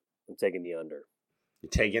Mania. I'm taking the under.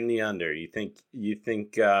 You're taking the under. You think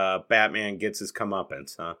Batman gets his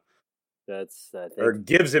comeuppance, huh? Or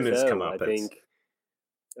gives him his comeuppance.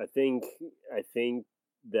 I think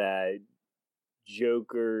that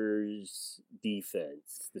Joker's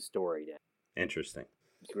defense, the story now. Interesting.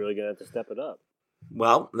 He's really gonna have to step it up.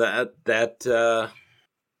 Well,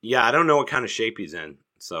 yeah, I don't know what kind of shape he's in,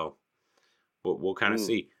 so we'll kind of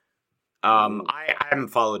see. I haven't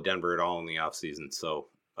followed Denver at all in the offseason, so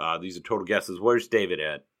these are total guesses. Where's David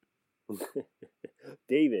at?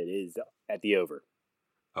 David is at the over.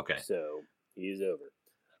 Okay. So he's over.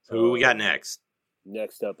 So who we got next?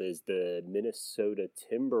 Next up is the Minnesota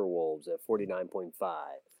Timberwolves at 49.5.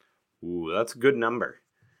 Ooh, that's a good number.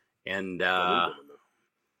 And I'm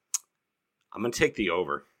going to take the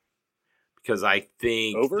over. Because I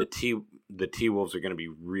think the T-Wolves are going to be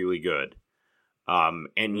really good.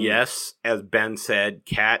 Yes, as Ben said,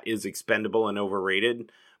 Cat is expendable and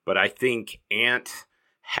overrated. But I think Ant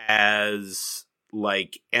has,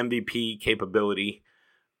 like, MVP capability.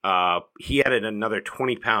 He added another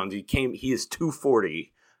 20 pounds. He is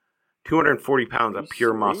 240 pounds of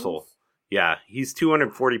pure muscle. Yeah, he's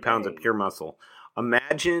 240 pounds of pure muscle.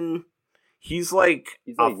 Imagine he's like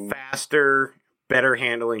faster, better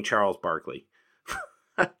handling Charles Barkley.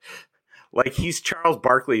 Like he's Charles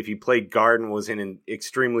Barkley if he played guard and was in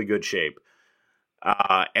extremely good shape.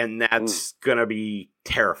 And that's gonna be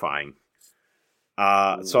terrifying.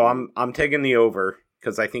 So I'm taking the over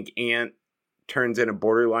because I think Ant turns in a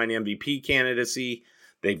borderline MVP candidacy.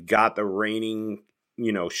 They've got the reigning,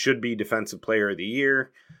 should be defensive player of the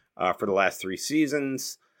year for the last 3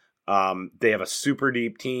 seasons. They have a super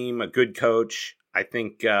deep team, a good coach. I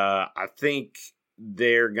think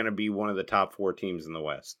they're going to be one of the top 4 teams in the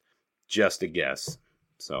West. Just a guess.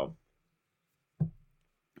 So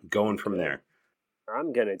going from there.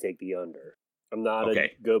 I'm going to take the under. I'm not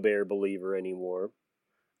a Gobert believer anymore.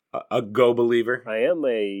 A Go believer? I am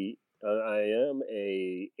a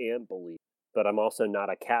Ant believer, but I'm also not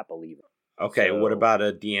a Cat believer. Okay, so... What about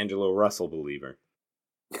a D'Angelo Russell believer?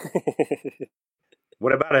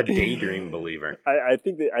 What about a Daydream believer? I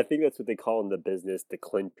think that's what they call in the business the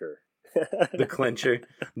clincher. The clincher.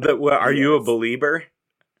 Are you a believer?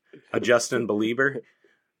 A Justin believer?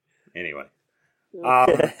 Anyway.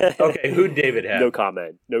 Okay, who'd David have? No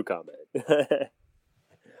comment.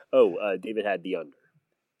 David had the under.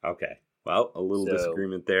 Okay. Well, a little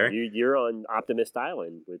disagreement there. You're on Optimist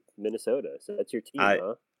Island with Minnesota, so that's your team,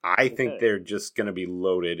 huh? I think they're just going to be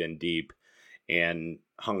loaded and deep and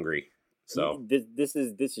hungry. So this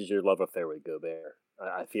is your love affair with Gobert.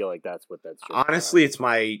 I feel like that's what that's. Honestly, it's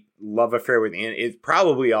my love affair with Ant. It's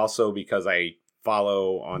probably also because I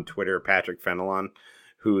follow on Twitter Patrick Fenelon,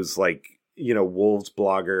 who's like Wolves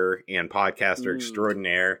blogger and podcaster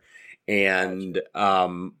extraordinaire, and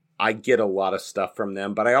I get a lot of stuff from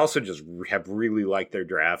them, but I also just have really liked their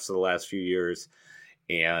drafts the last few years.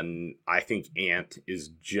 And I think Ant is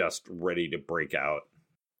just ready to break out.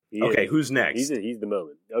 Okay, who's next? He's the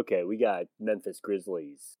moment. Okay, we got Memphis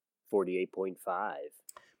Grizzlies, 48.5.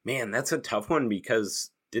 Man, that's a tough one because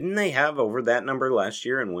didn't they have over that number last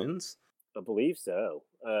year in wins? I believe so.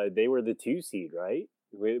 They were the 2 seed, right?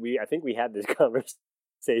 I think we had this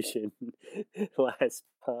conversation last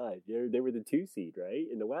time. They were the 2 seed, right,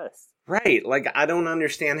 in the West. Right. Like, I don't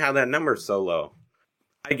understand how that number's so low.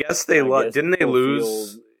 I guess didn't they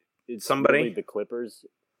lose somebody? Really the Clippers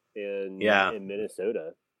in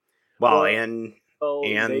Minnesota. Well, they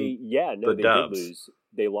the Dubs. did lose.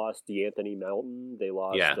 They lost DeAnthony Melton. They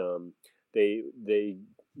lost. They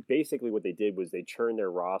basically what they did was they churned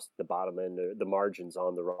their roster, the bottom end, the margins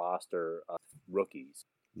on the roster of rookies.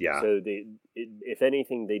 Yeah. So if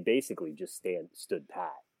anything, they basically just stood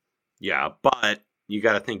pat. Yeah, but you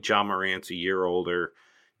got to think John Morant's a year older.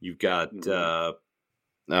 You've got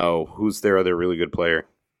who's their other really good player?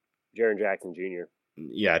 Jaren Jackson Jr.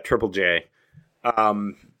 Yeah, Triple J.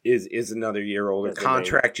 Is another year older. That's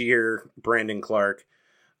contract year, Brandon Clark.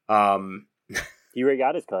 He already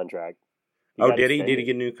got his contract. Did he? Did he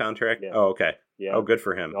get a new contract? Yeah. Oh, okay. Yeah. Oh, good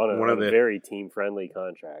for him. On a very team-friendly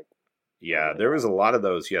contract. Yeah, there was a lot of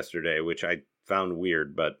those yesterday, which I found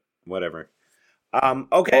weird, but whatever.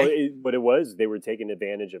 Okay. Well, they were taking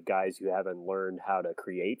advantage of guys who haven't learned how to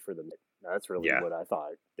create for them. That's really what I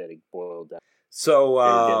thought that it boiled down. So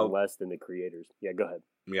they're getting less than the creators. Yeah, go ahead.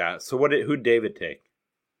 Yeah. So who'd David take?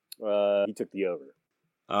 He took the over.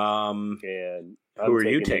 And who are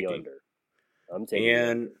you taking? The under. I'm taking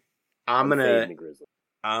and the under.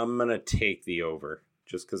 I'm gonna take the over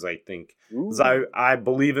just because I think I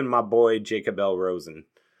believe in my boy Jacob L. Rosen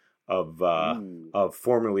of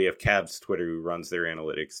formerly of Cavs Twitter, who runs their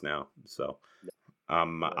analytics now. So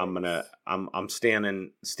I'm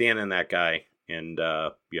standing that guy, and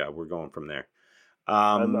we're going from there.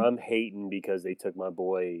 I'm hating because they took my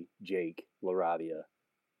boy Jake LaRavia.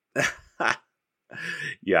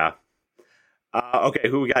 Yeah. Okay,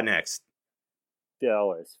 who we got next?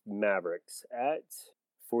 Dallas Mavericks at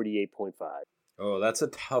 48.5. Oh, that's a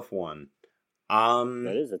tough one.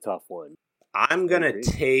 That is a tough one. I'm going to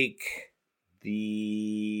take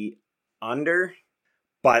the under,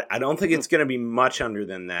 but I don't think it's going to be much under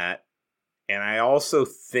than that. And I also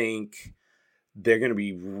think they're going to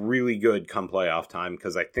be really good come playoff time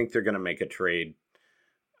because I think they're going to make a trade.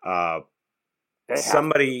 They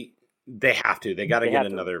have to. They got to get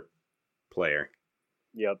another player.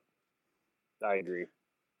 Yep. I agree.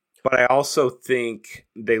 But I also think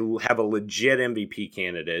they have a legit MVP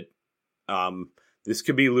candidate. This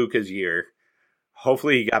could be Luka's year.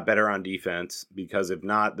 Hopefully he got better on defense, because if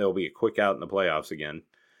not, they'll be a quick out in the playoffs again.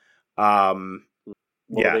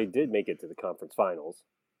 They did make it to the conference finals.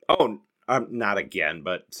 Oh, not again,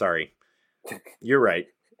 but sorry. You're right.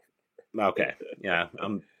 Okay. Yeah.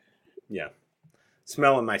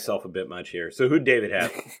 Smelling myself a bit much here. So who'd David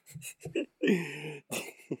have?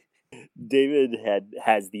 David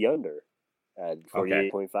has the under at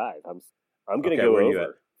 48.5. I'm going to go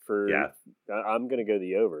over. I'm going to go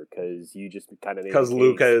the over because you just kind of because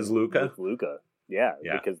Luka is Luka. Luka, yeah,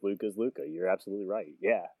 because Luka is Luka. You're absolutely right.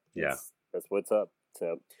 Yeah. That's what's up.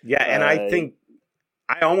 So and I think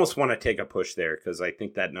I almost want to take a push there because I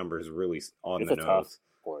think that number is really on the nose. Tough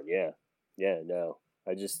one. Yeah. No.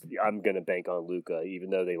 I'm going to bank on Luka, even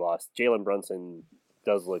though they lost. Jalen Brunson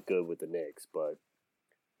does look good with the Knicks, but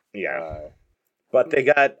but they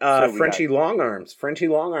got Frenchie Longarms. Frenchie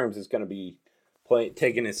Longarms is going to be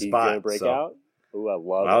taking his spot. Going to break out. Ooh, I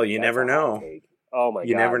love it. Well, you never know. Oh my god,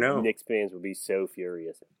 you never know. Knicks fans would be so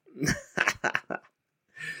furious.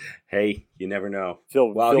 Hey, you never know.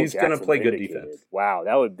 Phil he's going to play good vindicated. defense. Wow,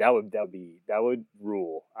 that would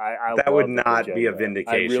rule. That would not be a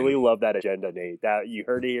vindication. I really love that agenda, Nate. That you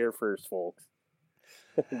heard it here first, folks.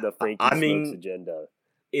 The Frankie Smokes agenda.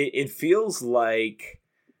 It feels like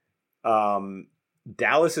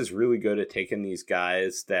Dallas is really good at taking these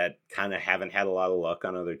guys that kind of haven't had a lot of luck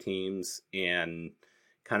on other teams and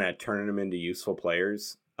kind of turning them into useful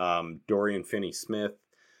players. Dorian Finney-Smith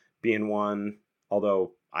being one,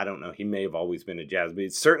 although I don't know, he may have always been a Jazz, but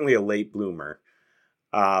he's certainly a late bloomer.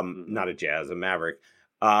 Not a Jazz, a Maverick.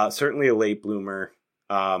 Certainly a late bloomer.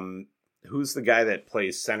 Who's the guy that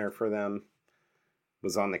plays center for them?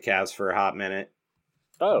 Was on the Cavs for a hot minute.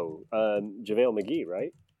 Oh, JaVale McGee,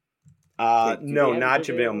 right? No, not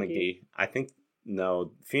JaVale McGee. I think,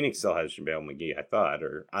 no, Phoenix still has JaVale McGee, I thought,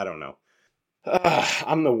 or I don't know.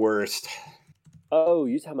 I'm the worst. Oh,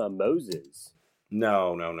 you're talking about Moses.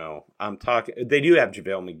 No. I'm talking, they do have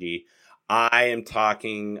JaVale McGee. I am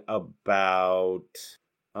talking about,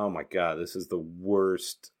 oh my God, this is the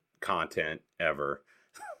worst content ever.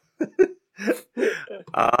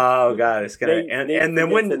 Oh God, it's gonna and then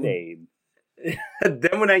when the name.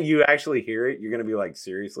 then when you actually hear it, you're gonna be like,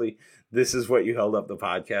 seriously, this is what you held up the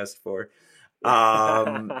podcast for?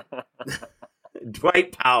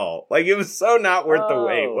 Dwight Powell, like it was so not worth the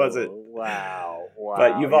wait, was it? Wow.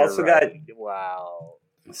 But you've also got wow.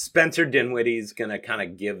 Spencer Dinwiddie's gonna kind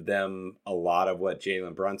of give them a lot of what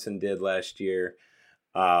Jalen Brunson did last year.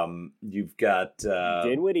 You've got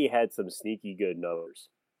Dinwiddie had some sneaky good numbers.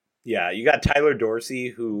 Yeah, you got Tyler Dorsey,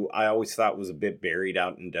 who I always thought was a bit buried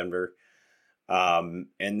out in Denver. And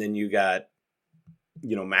then you got,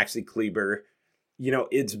 Maxi Kleber.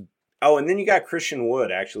 And then you got Christian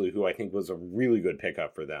Wood, actually, who I think was a really good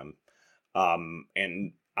pickup for them.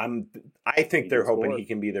 And I think they're hoping he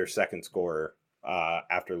can be their second scorer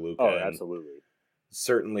after Luka. Oh, absolutely.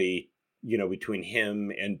 Certainly, between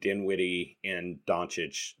him and Dinwiddie and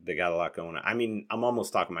Doncic, they got a lot going on. I mean, I'm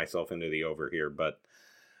almost talking myself into the over here, but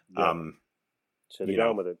should have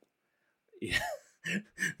gone with it. Yeah.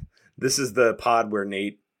 This is the pod where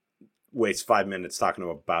Nate wastes 5 minutes talking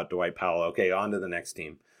about Dwight Powell. Okay, on to the next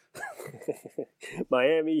team.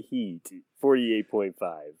 Miami Heat, 48.5.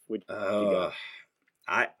 Which I'm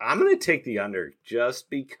going to take the under just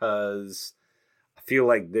because I feel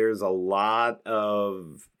like there's a lot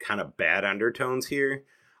of kind of bad undertones here.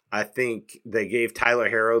 I think they gave Tyler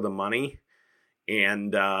Herro the money,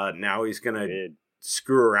 and now he's going to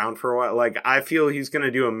screw around for a while. Like, I feel he's going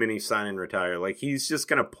to do a mini sign and retire. Like, he's just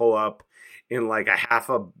going to pull up in like a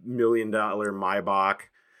 $500,000 Maybach,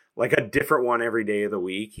 like a different one every day of the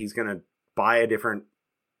week. He's going to buy a different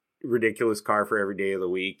ridiculous car for every day of the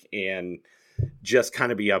week and just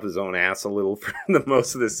kind of be up his own ass a little for the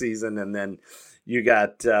most of the season. And then you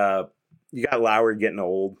got Lowry getting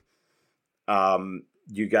old.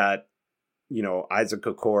 You got, Isaac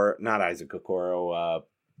Okoro.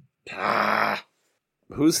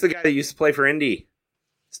 Who's the guy that used to play for Indy?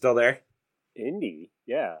 Still there? Indy,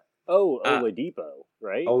 yeah. Oh, Oladipo,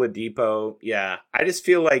 right? Oladipo, yeah. I just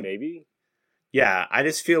feel like maybe. Yeah, I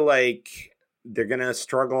just feel like they're gonna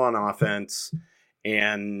struggle on offense,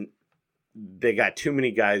 and they got too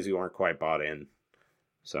many guys who aren't quite bought in.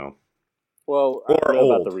 So, well, I don't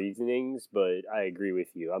know about the reasonings, but I agree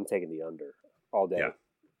with you. I'm taking the under all day. Yeah.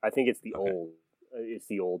 I think it's the old. It's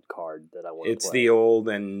the old card that I want to play. It's the old,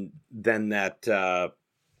 and then that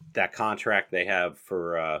contract they have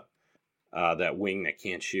for that wing that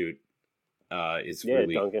can't shoot is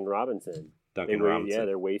really Duncan Robinson. Yeah,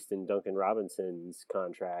 they're wasting Duncan Robinson's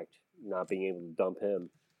contract, not being able to dump him.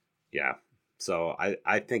 Yeah, so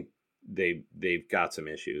I think they've got some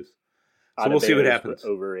issues. So we'll see what happens.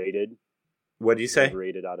 Overrated. What did you say?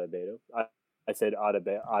 Overrated Adebayo. I said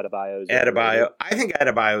Adebayo. I think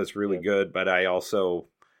Adebayo is really good, but I also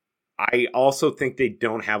think they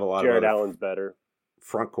don't have a lot Jared of Allen's better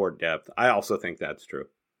front court depth. I also think that's true.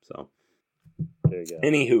 So there you go.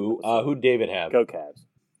 Anywho, who'd David have? Go Cavs.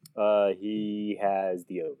 He has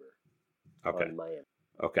the over. Okay. On Miami.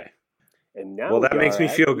 Okay. And now, well, that makes me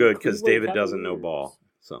feel good because David doesn't know ball.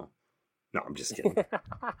 So, no, I'm just kidding.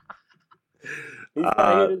 He's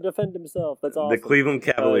not here to defend himself. That's awesome. The Cleveland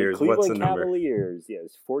Cavaliers. What's the number? Cavaliers.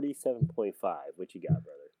 Yes, 47.5. What you got,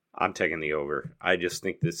 brother? I'm taking the over. I just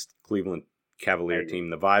think this Cleveland Cavalier team,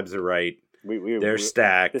 the vibes are right. They're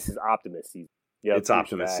stacked. This is optimist season. Yep, it's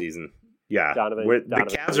optimist season. Yeah. The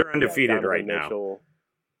Cavs are undefeated right now.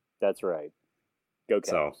 That's right. Go Cavs.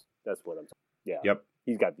 So, that's what I'm talking. Yeah. Yep.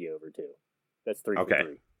 He's got the over too. That's 3 for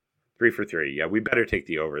 3. 3 for 3. Yeah, we better take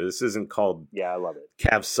the over. This isn't called I love it.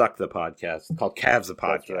 Cavs Suck the podcast. It's called Cavs the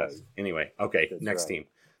podcast. Right. Anyway, okay, next team.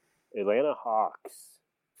 Atlanta Hawks,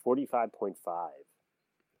 45.5.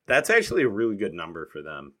 That's actually a really good number for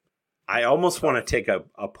them. I almost want to take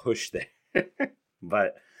a push there.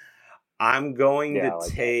 But I'm going to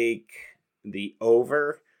take the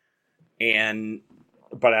over,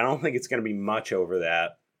 but I don't think it's going to be much over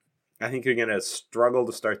that. I think you're going to struggle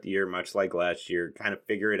to start the year, much like last year, kind of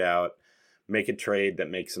figure it out, make a trade that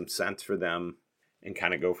makes some sense for them, and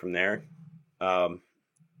kind of go from there. I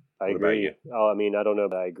agree. Oh, I mean, I don't know,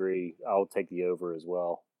 but I agree. I'll take the over as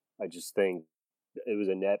well. I just think it was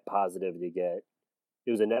a net positive to get.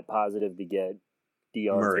 It was a net positive to get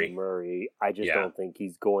DeJounte Murray. I just don't think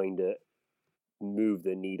he's going to move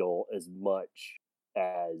the needle as much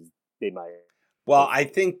as they might. Well, I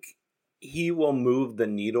think he will move the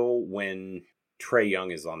needle when Trae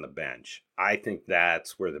Young is on the bench. I think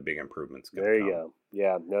that's where the big improvement's going to come. There you go.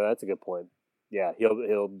 Yeah, no, that's a good point. Yeah,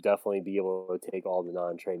 he'll definitely be able to take all the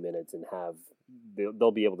non-Trae minutes and have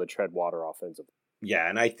they'll be able to tread water offensively. Yeah,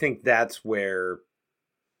 and I think that's where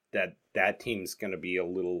that team's going to be a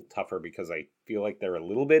little tougher because I feel like they're a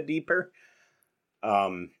little bit deeper.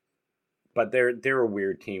 But they're a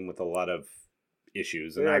weird team with a lot of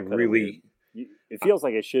issues, and it feels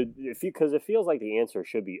like it should, because it feels like the answer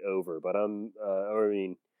should be over. But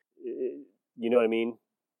you know what I mean?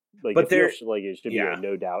 Like, but it feels like it should be a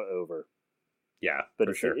no doubt over. Yeah, but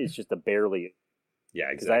it's just a barely.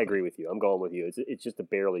 Yeah, exactly. Because I agree with you. I'm going with you. It's just a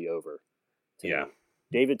barely over. Yeah. Me.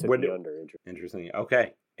 David took the under. Interesting.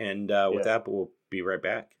 Okay. And with that, we'll be right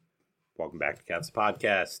back. Welcome back to Cavs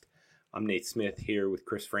Podcast. I'm Nate Smith here with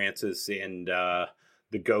Chris Francis and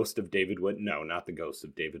the ghost of David Wood. No, not the ghost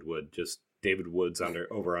of David Wood. Just David Wood's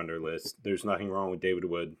over-under list. There's nothing wrong with David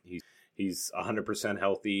Wood. He's 100%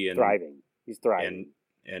 healthy and thriving. He's thriving.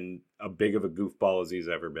 And a big of a goofball as he's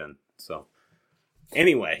ever been. So,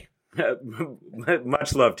 anyway,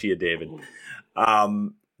 much love to you, David.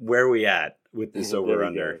 Where are we at with this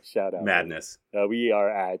over-under madness? We are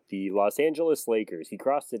at the Los Angeles Lakers. He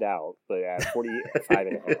crossed it out, but at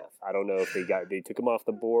 45.5. I don't know if they took him off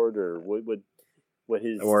the board or what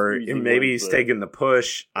his, or maybe he's taking the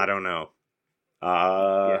push. I don't know.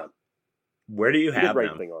 Where do you have right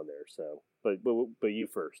them? Thing on there? So, but you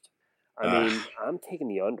first. I mean, I'm taking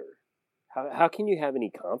the under. How can you have any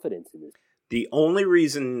confidence in this? The only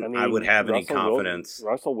reason I would have any confidence.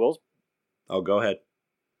 Russell Wilson. Oh, go ahead.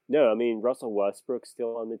 No, I mean, Russell Westbrook's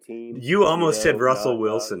still on the team. You almost said Russell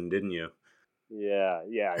Wilson, didn't you? Yeah,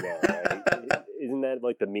 I know. Right? Isn't that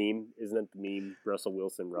like the meme? Isn't that the meme? Russell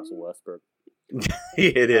Wilson, Russell Westbrook.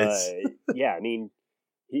 It is. Yeah, I mean,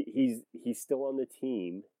 he's still on the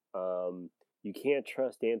team. You can't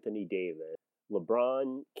trust Anthony Davis.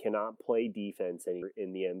 LeBron cannot play defense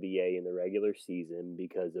in the NBA in the regular season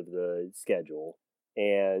because of the schedule.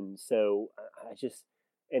 And so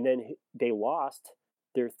and then they lost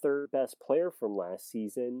their third best player from last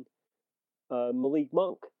season, Malik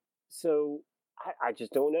Monk. So I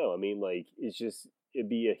just don't know. I mean, like, it'd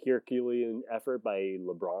be a Herculean effort by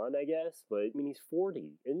LeBron, I guess. But, I mean, he's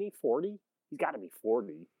 40. Isn't he 40? He's got to be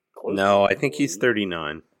 40. No, I think he's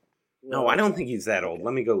 39. No, I don't think he's that old.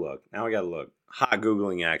 Let me go look. Now I got to look. Hot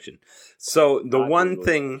Googling action. So the one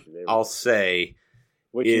thing I'll say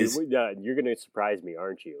is... you're going to surprise me,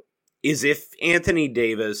 aren't you? Is if Anthony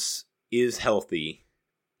Davis is healthy,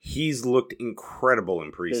 he's looked incredible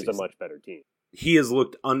in preseason. There's a much better team. He has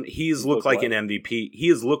looked like an MVP. He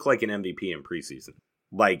has looked like an MVP in preseason.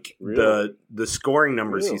 Like, really? the scoring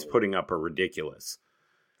numbers he's putting up are ridiculous.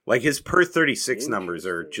 Like, his per 36 numbers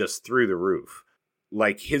are just through the roof.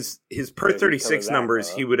 Like, his per 36 numbers,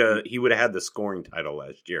 he would have had the scoring title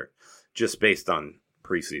last year, just based on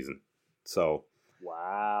preseason. So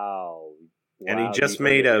wow. And he just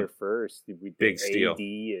made a big steal. AD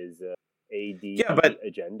is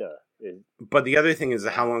agenda. But the other thing is,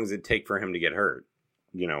 how long does it take for him to get hurt?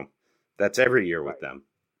 You know, that's every year with them.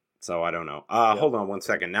 So I don't know. Hold on one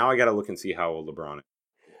second. Now I got to look and see how old LeBron is.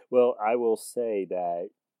 Well, I will say that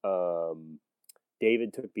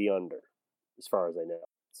David took the under, as far as I know.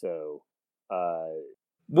 So,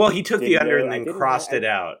 well, he took the under and then crossed it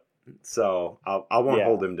out. So I won't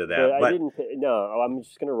hold him to that. But I didn't. No, I'm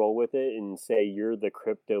just gonna roll with it and say you're the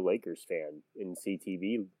crypto Lakers fan in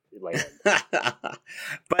CTV land.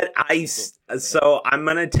 But I'm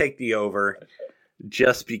gonna take the over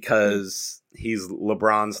just because he's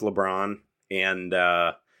LeBron's LeBron and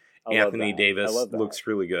Anthony Davis looks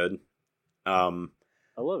really good. I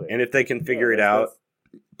love it. And if they can figure it out,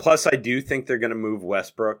 plus I do think they're gonna move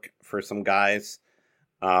Westbrook for some guys.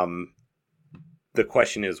 The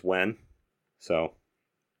question is when. So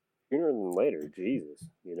sooner than later, Jesus.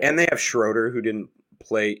 You know? And they have Schroeder, who didn't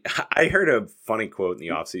play. I heard a funny quote in the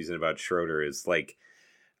offseason about Schroeder is like,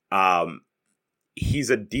 he's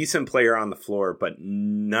a decent player on the floor, but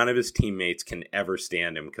none of his teammates can ever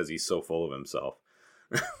stand him because he's so full of himself.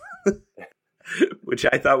 Which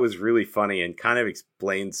I thought was really funny and kind of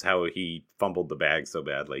explains how he fumbled the bag so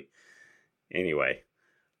badly. Anyway,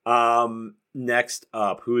 next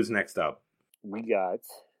up. Who is next up? We got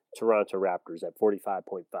Toronto Raptors at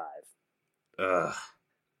 45.5.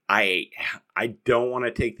 I don't want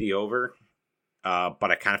to take the over,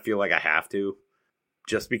 but I kind of feel like I have to,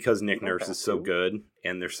 just because Nick Nurse is so good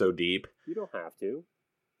and they're so deep. You don't have to.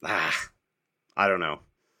 I don't know.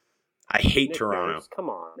 I hate Nick Toronto. Nurse,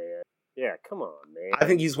 come on, man. Yeah, come on, man. I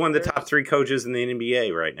think he's one of the top 3 coaches in the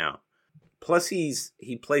NBA right now. Plus, he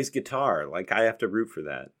plays guitar. Like, I have to root for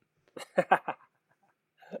that.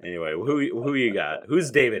 Anyway, who you got? Who's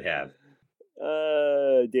David have?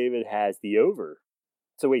 David has the over.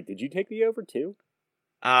 So wait, did you take the over too?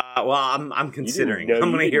 Well, I'm considering.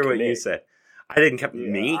 I'm going to hear what you say. I didn't I'm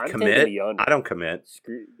taking commit. the under. I don't commit.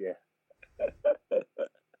 Yeah.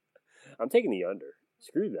 I'm taking the under.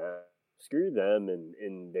 Screw them. Screw them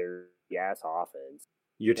and their gas offense.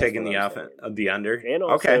 You're That's taking what the I'm offense saying. the under. And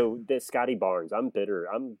also Okay. the Scotty Barnes. I'm bitter.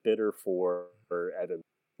 I'm bitter for Evan.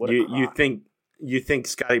 What You think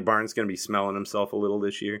Scotty Barnes going to be smelling himself a little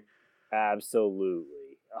this year?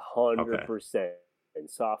 Absolutely, 100%. And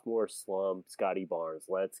sophomore slump, Scotty Barnes.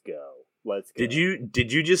 Let's go. Did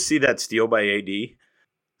you just see that steal by AD?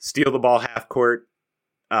 Steal the ball half court,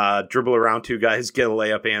 dribble around two guys, get a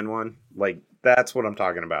layup and one. Like, that's what I'm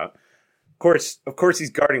talking about. Of course,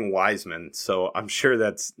 he's guarding Wiseman, so I'm sure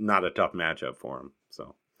that's not a tough matchup for him.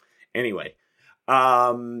 So, anyway,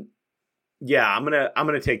 yeah, I'm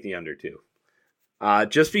gonna take the under too.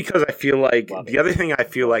 Just because I feel like the other thing I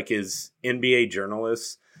feel like is NBA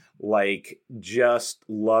journalists like just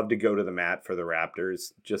love to go to the mat for the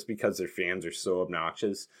Raptors just because their fans are so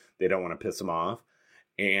obnoxious. They don't want to piss them off.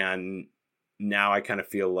 And now I kind of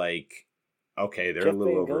feel like, okay, they're Jeff a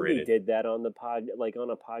little Van Gundy overrated. did that on the pod, like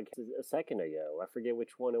on a podcast a second ago. I forget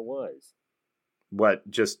which one it was. What,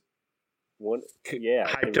 just One, yeah,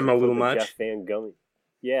 hyped there him was a little clip of much? Jeff Van Gundy,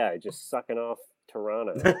 yeah, just sucking off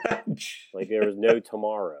Toronto like there was no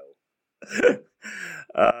tomorrow.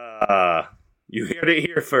 You heard it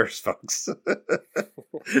here first, folks.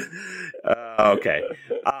 Okay.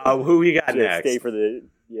 Who we got next? Stay for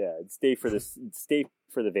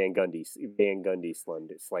the Van Gundy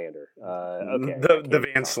slander. Okay. The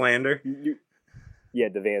Van slander. Yeah,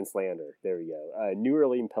 the Van slander. There we go. New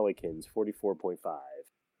Orleans Pelicans 44.5.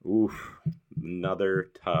 Oof, another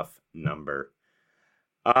tough number.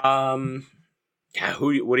 Yeah,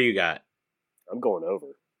 what do you got? I'm going over.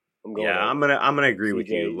 I'm gonna agree with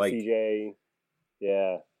you. Like CJ,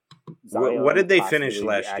 yeah. Zion, what did they finish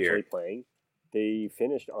last year? Playing. They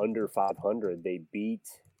finished under 500. They beat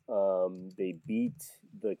the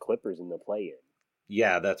Clippers in the play-in.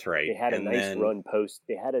 Yeah, that's right. They had a nice run post.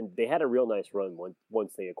 They had a real nice run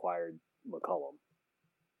once they acquired McCollum.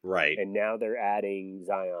 Right. And now they're adding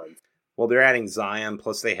Zion. Well, they're adding Zion,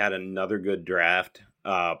 plus they had another good draft.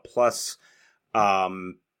 Plus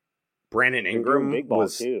Brandon Ingram big ball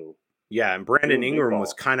was too. Yeah, and Brandon Ingram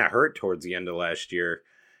was kind of hurt towards the end of last year,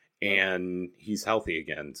 and he's healthy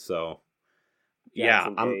again. So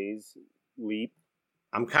Jackson Hayes leap.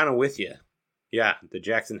 I'm kind of with you. Yeah, the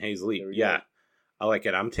Jackson Hayes leap. Yeah, go. I like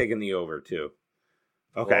it. I'm taking the over too.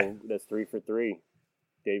 Okay, well, that's 3 for 3.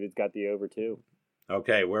 David's got the over too.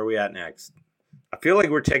 Okay, where are we at next? I feel like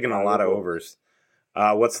we're taking a lot of overs.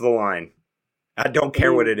 What's the line? I don't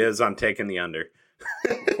care what it is. I'm taking the under.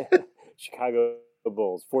 Chicago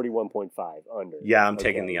Bulls 41.5 under. Yeah, I'm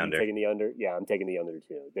taking the under. Taking the under. Yeah, I'm taking the under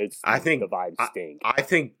too. I think the vibes stink. I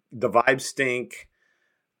think the vibes stink.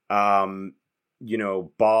 Ball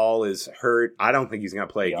is hurt. I don't think he's going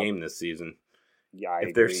to play a game this season. Yeah,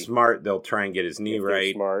 if they're smart, they'll try and get his knee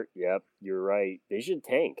right. Smart, yep, you're right. They should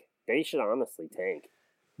tank. They should honestly tank.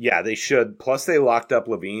 Yeah, they should. Plus, they locked up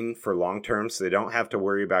Levine for long term, so they don't have to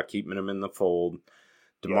worry about keeping him in the fold.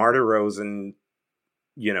 DeMar DeRozan,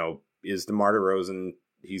 is DeMar DeRozan.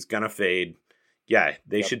 He's going to fade. Yeah,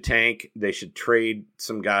 they should tank. They should trade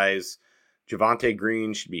some guys. Javonte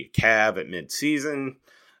Green should be a Cav at midseason.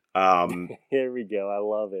 Here we go. I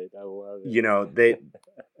love it.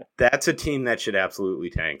 That's a team that should absolutely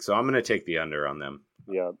tank. So I'm going to take the under on them.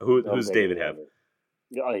 Yeah. Who's David have?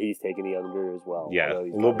 Oh, he's taking the under as well. Yeah, a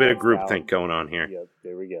little bit of groupthink going on here. Yep,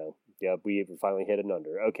 there we go. Yep, we finally hit an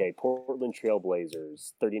under. Okay, Portland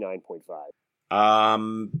Trailblazers 39.5.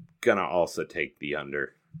 I'm gonna also take the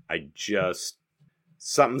under. I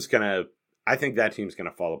think that team's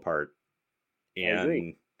gonna fall apart. And I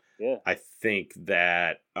agree. Yeah. I think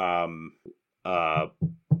that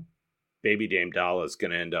Baby Dame Dolla is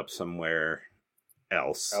gonna end up somewhere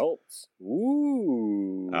else.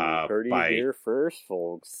 Ooh. Heard it here first,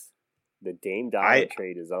 folks. The Dame Dolla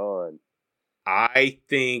trade is on. I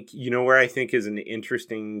think, where I think is an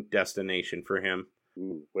interesting destination for him?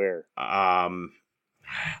 Ooh, where? I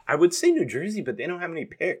would say New Jersey, but they don't have any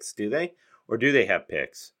picks, do they? Or do they have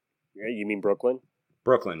picks? Yeah, you mean Brooklyn?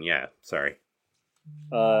 Brooklyn, yeah. Sorry.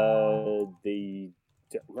 Not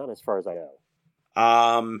as far as I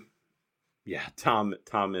know. Yeah, Tom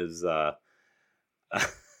is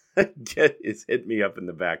is hit me up in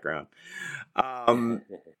the background.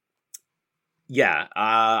 Yeah,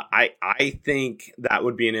 I think that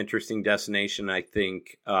would be an interesting destination. I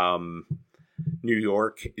think New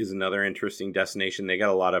York is another interesting destination. They got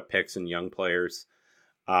a lot of picks and young players.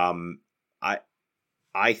 I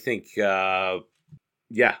think I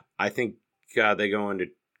think they go into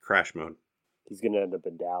crash mode. He's going to end up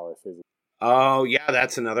in Dallas, isn't he? Oh, yeah,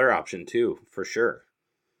 that's another option too, for sure.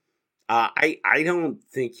 I don't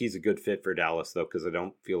think he's a good fit for Dallas though, because I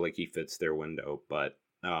don't feel like he fits their window. But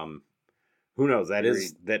who knows? That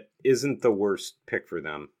isn't the worst pick for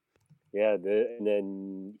them. Yeah, and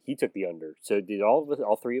then he took the under. So did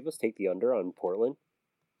all three of us take the under on Portland?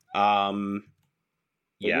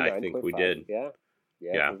 Yeah, I think we did. Yeah,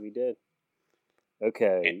 I think we did.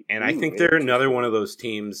 Okay, and I think they're another one of those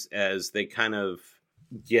teams as they kind of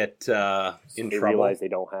get in trouble. Realize they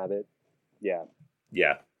don't have it. Yeah.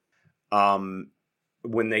 Yeah.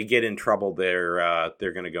 When they get in trouble, they're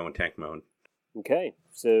going to go in tank mode. Okay,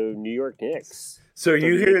 so New York Knicks. So are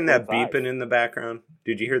you hearing that beeping in the background?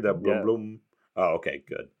 Did you hear that boom boom? Oh, okay,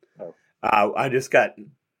 good. Oh. I just got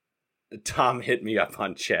Tom hit me up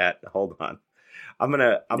on chat. Hold on. I'm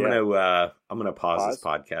gonna pause this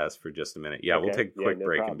podcast for just a minute. Yeah, okay. We'll take a quick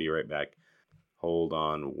break and be right back. Hold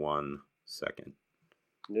on 1 second.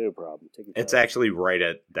 No problem. Take your time. It's actually right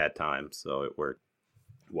at that time, so it worked.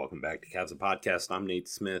 Welcome back to Cavs Podcast. I'm Nate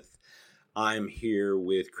Smith. I'm here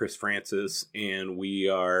with Chris Francis, and we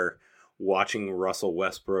are watching Russell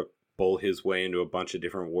Westbrook bowl his way into a bunch of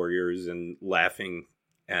different Warriors and laughing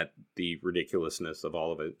at the ridiculousness of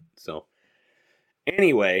all of it. So,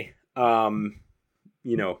 anyway, coming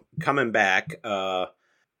back,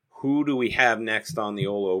 who do we have next on the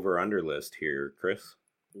old over-under list here, Chris?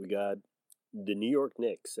 We got the New York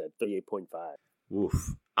Knicks at 38.5.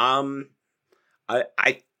 Oof.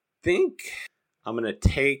 I think I'm going to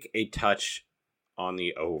take a touch on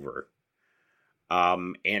the over.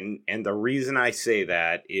 And the reason I say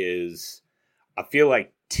that is I feel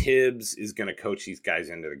like Tibbs is going to coach these guys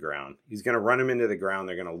into the ground. He's going to run them into the ground.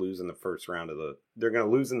 They're going to lose in the first round they're going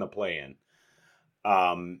to lose in the play-in.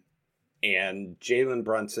 And Jalen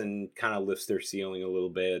Brunson kind of lifts their ceiling a little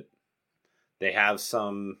bit. They have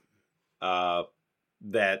some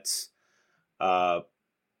vets. I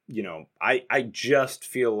just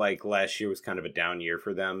feel like last year was kind of a down year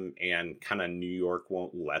for them, and kind of New York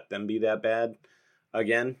won't let them be that bad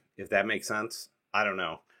again, if that makes sense. I don't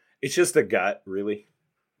know. It's just a gut, really.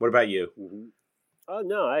 What about you? Mm-hmm. Oh,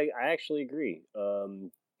 no, I actually agree.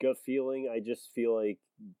 Gut feeling, I just feel like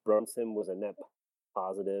Brunson was a net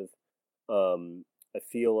positive. I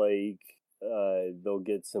feel like they'll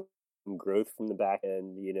get some growth from the back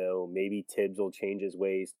end. Maybe Tibbs will change his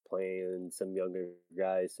ways, playing some younger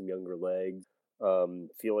guys, some younger legs.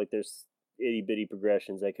 Feel like there's itty bitty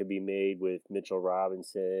progressions that could be made with Mitchell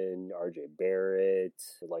Robinson, RJ Barrett,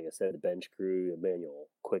 like I said, the bench crew, Emmanuel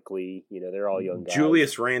Quickly. They're all young guys.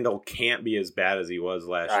 Julius Randle can't be as bad as he was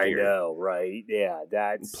last year. I know, right? Yeah,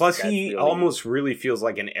 plus he almost really feels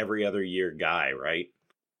like an every other year guy, right?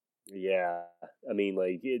 Yeah, I mean,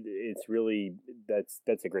 like it's really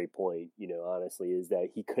that's a great point. Honestly, is that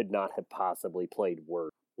he could not have possibly played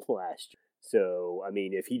worse last year. So, I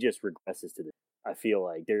mean, if he just regresses to I feel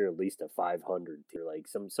like they're at least a 500 tier. Like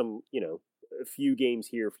some a few games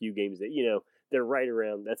here, a few games that they're right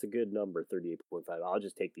around. That's a good number, 38.5. I'll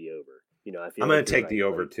just take the over. I feel I'm going to take the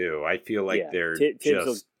over too. I feel like they're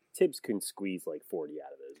Tibbs can squeeze like 40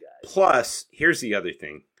 out of those guys. Plus, here's the other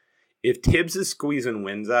thing. If Tibbs is squeezing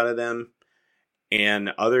wins out of them and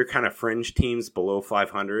other kind of fringe teams below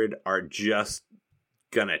 500 are just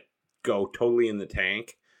going to go totally in the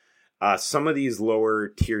tank, some of these lower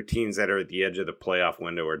tier teams that are at the edge of the playoff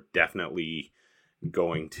window are definitely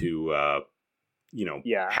going to,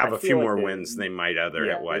 have a few more wins they might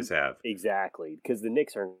otherwise have. Exactly, because the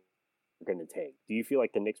Knicks aren't going to tank. Do you feel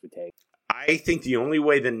like the Knicks would tank? I think the only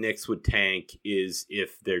way the Knicks would tank is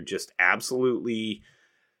if they're just absolutely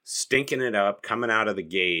stinking it up coming out of the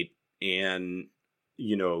gate, and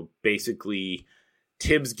basically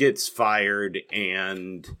Tibbs gets fired,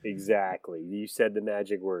 and exactly, you said the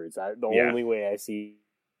magic words. Only way I see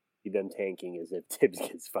them tanking is if Tibbs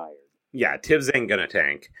gets fired. Yeah, Tibbs ain't gonna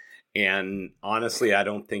tank, and honestly, I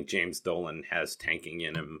don't think James Dolan has tanking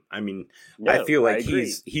in him. I mean, no, I feel like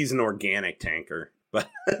he's an organic tanker, but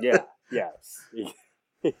yes.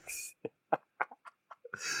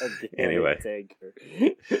 Anyway,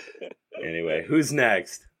 who's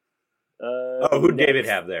next? Who'd David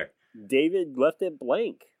have there? David left it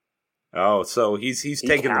blank. Oh, so he's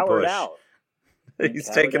taking the push. Out. He's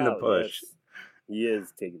taking the push. Yes. He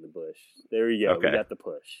is taking the push. There we go. Okay. We got the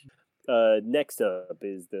push. Next up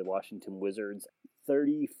is the Washington Wizards,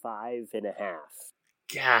 35.5.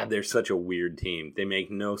 God, they're such a weird team. They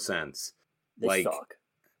make no sense. They suck.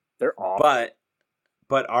 They're awful.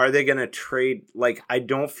 But are they going to trade? Like, I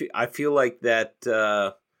feel like that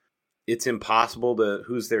it's impossible to.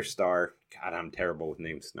 Who's their star? God, I'm terrible with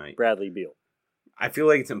names tonight. Bradley Beal. I feel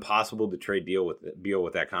like it's impossible to trade Beal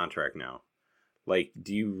with that contract now. Like,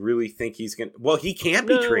 do you really think he's going to... Well, he can't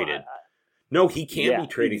be traded. No, he can't be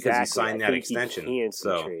traded because he signed that extension. He can't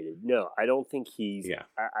be traded. No, I don't think he's... Yeah.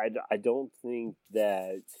 I don't think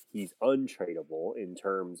that he's untradeable in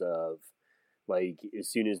terms of, like, as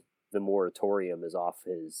soon as the moratorium is off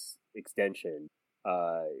his extension,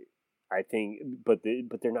 I think, but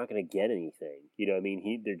they're not going to get anything. You know what I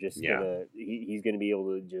mean? They're just gonna he's going to be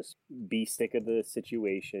able to just be sick of the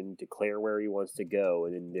situation, declare where he wants to go,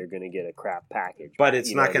 and then they're going to get a crap package. But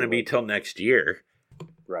it's not going to be till next year,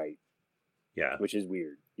 right? Yeah, which is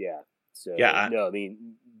weird. Yeah. So no, I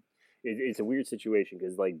mean, it's a weird situation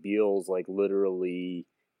because like Beal's like literally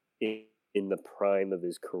in the prime of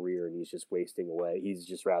his career, and he's just wasting away. He's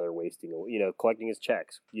just rather wasting away, collecting his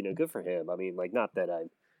checks. Good for him. I mean, like, not that I'm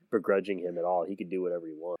begrudging him at all. He could do whatever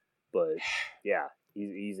he wants, but yeah,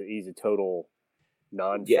 he's a total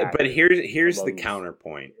non. Yeah, but here's the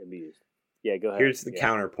counterpoint. Yeah, go ahead. Here's the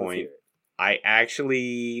counterpoint. I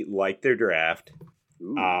actually like their draft.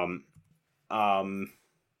 Ooh. I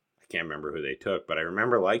can't remember who they took, but I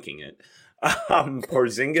remember liking it.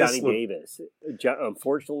 Porzingis, Johnny Davis.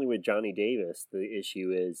 Unfortunately, with Johnny Davis, the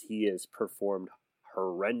issue is he has performed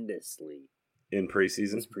horrendously in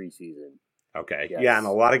preseason. This preseason. Okay. Yes. Yeah, and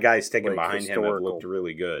a lot of guys taken behind historical. him have looked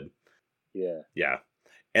really good. Yeah. Yeah.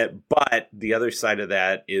 But the other side of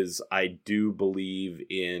that is I do believe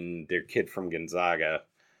in their kid from Gonzaga.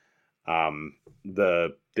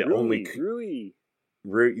 The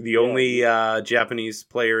only Japanese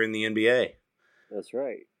player in the NBA. That's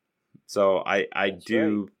right. So I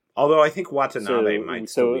do. Right. Although I think Watanabe might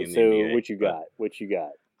still be in the NBA. So what you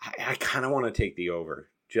got? I kind of want to take the over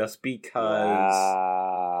just because.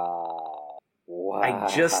 Wow. I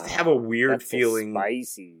just have a weird feeling.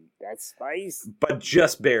 That's spicy. But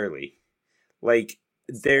just barely. Like,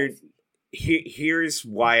 here's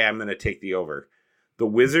why I'm going to take the over. The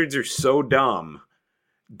Wizards are so dumb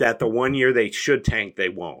that the one year they should tank, they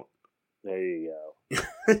won't. There you go.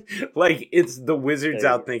 Like, it's the Wizards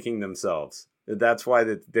outthinking themselves. That's why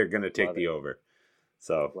they're going to take the over.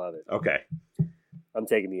 So, love it. Okay. I'm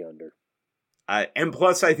taking the under. And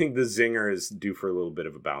plus, I think the Zinger is due for a little bit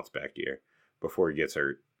of a bounce back year before he gets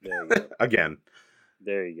hurt. There you go. Again.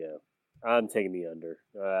 There you go. I'm taking the under.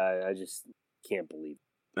 I just can't believe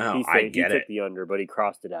it. Oh, he took the under, but he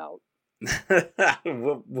crossed it out.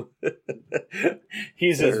 He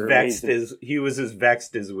was as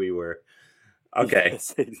vexed as we were. Okay.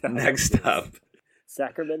 Yes, exactly. Next up.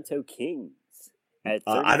 Sacramento Kings.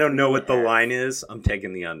 I don't know what the line is. I'm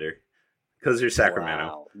taking the under. Because they're Sacramento.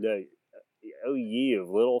 Wow. No. Oh, ye of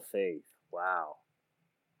little faith. Wow.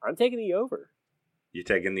 I'm taking the over. You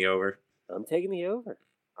taking the over? I'm taking the over.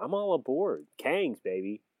 I'm all aboard. Kangs,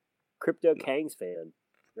 baby. Crypto Kangs fan.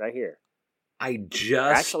 Right here.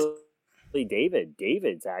 Actually,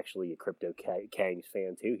 David's actually a Crypto Kangs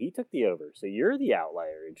fan too. He took the over. So you're the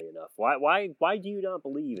outlier, interesting enough. Why do you not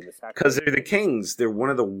believe in the Sacramento? Because they're the Kings. They're one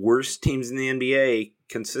of the worst teams in the NBA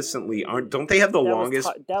consistently. Don't they have the longest?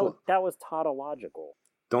 That was tautological.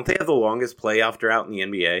 Don't they have the longest playoff drought in the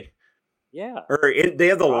NBA? Yeah. They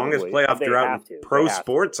have the longest playoff drought in pro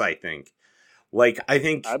sports, I think. I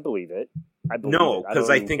believe it. No, because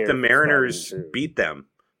I think the Mariners beat them.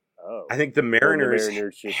 Oh. I think the Mariners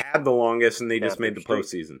had the longest, and they just made the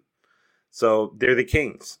postseason. So they're the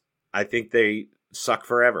Kings. I think they suck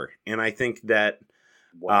forever, and I think that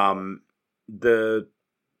the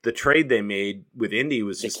trade they made with Indy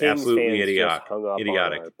was just absolutely idiotic. Hung up on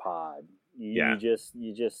our pod. You just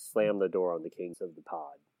slammed the door on the Kings of the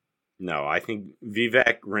pod. No, I think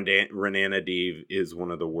Vivek Ranadive is one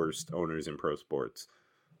of the worst owners in pro sports.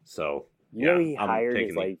 So he hired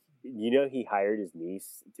his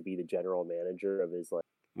niece to be the general manager of his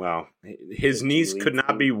Well, his niece could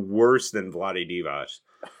not be worse than Vlade Divac.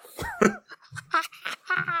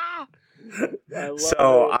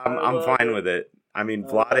 So I'm fine with it. I mean,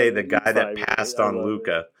 Vlade, the guy that passed on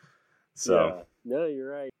Luka. So no, you're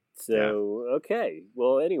right. So okay,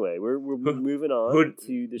 well, anyway, we're moving on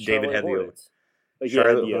to the Charlotte Hornets.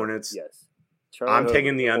 Charlotte Hornets. Yes, I'm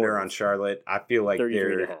taking the under on Charlotte. I feel like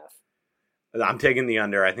 33.5. I'm taking the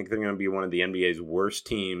under. I think they're going to be one of the NBA's worst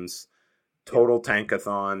teams. Total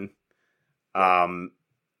tankathon.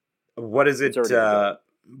 What is it?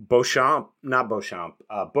 Booknight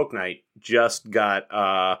just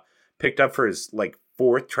got picked up for his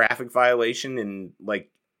fourth traffic violation in a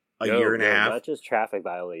year and a half. Not just traffic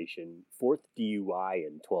violation, 4th DUI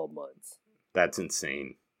in 12 months. That's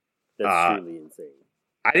insane. That's truly insane.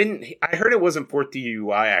 I heard it wasn't 4th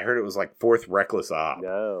DUI. I heard it was 4th reckless op.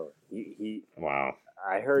 No, he. Wow.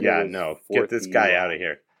 I heard. Yeah, no. Get this guy out of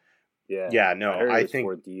here. Yeah, no, I heard I it was think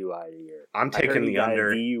 4th DUI a year. I'm I heard taking he the got a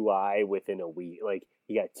under. DUI within a week. Like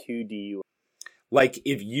he got 2 DUI. Like,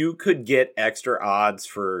 if you could get extra odds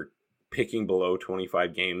for picking below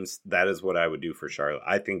 25 games, that is what I would do for Charlotte.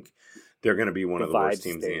 I think they're going to be one of the worst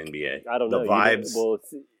teams in the NBA. I don't know. The vibes.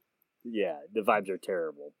 The vibes are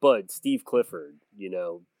terrible. But Steve Clifford,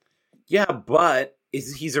 Yeah, but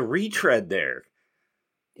he's a retread there.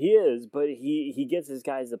 he is, but he gets his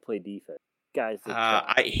guys to play defense.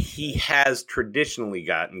 He has traditionally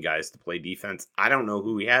gotten guys to play defense. I don't know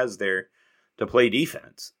who he has there to play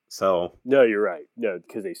defense. So No, you're right. No,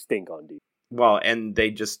 because they stink on defense. well, and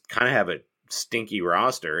they just kind of have a stinky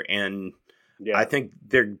roster, and Yeah. I think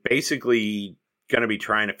they're basically going to be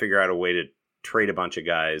trying to figure out a way to trade a bunch of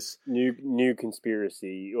guys. New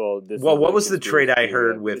conspiracy. Well, what was the trade I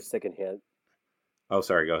heard with secondhand? Oh,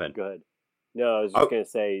 sorry. Go ahead. Go ahead. No, I was just going to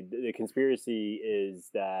say the conspiracy is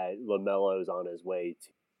that LaMelo's on his way to.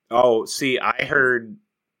 Oh, see, I heard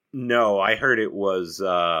it was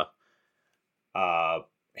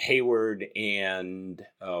Hayward and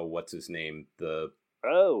what's his name?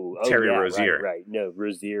 Terry Rozier. Right. No,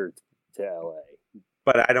 Rozier to LA.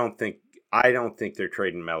 But I don't think they're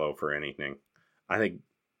trading Melo for anything. I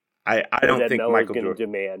don't think Melo's Michael going to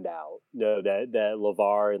Jordan demand out. No, that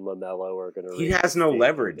LeVar and LaMelo are going to. He has no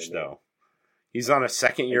leverage though. He's on a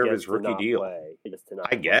second year of his rookie deal.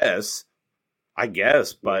 I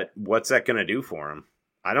guess, but what's that going to do for him?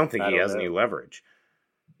 I don't think he has any leverage.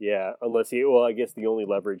 Yeah, I guess the only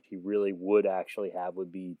leverage he really would actually have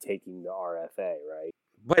would be taking the RFA, right?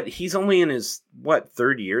 But he's only in his,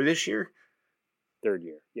 third year this year? Third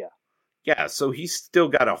year, yeah. Yeah, so he's still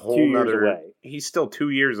got a whole 2 years nother... away. He's still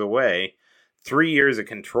 2 years away. 3 years of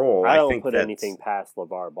control. I don't think put anything past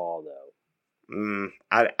LeVar Ball, though.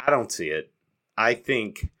 I don't see it. I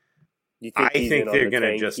think they're going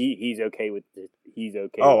to just... He's okay with it. He's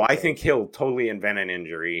okay. Oh, I think he'll totally invent an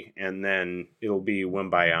injury, and then it'll be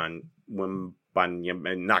Wembanyama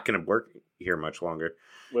not going to work here much longer.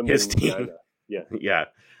 His team,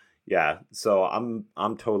 yeah. So I'm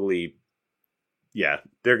totally,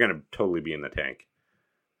 they're going to totally be in the tank.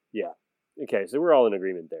 Yeah. Okay, so we're all in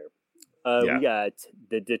agreement there. We got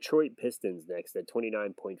the Detroit Pistons next at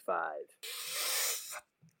 29.5.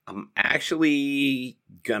 I'm actually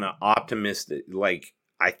gonna optimistic. Like,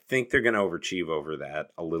 I think they're gonna overachieve over that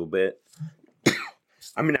a little bit.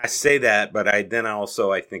 I mean, I say that, but I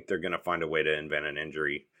think they're gonna find a way to invent an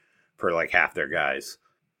injury for like half their guys.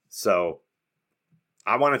 So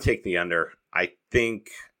I want to take the under. I think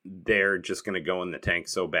they're just gonna go in the tank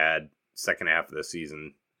so bad second half of the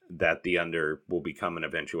season that the under will become an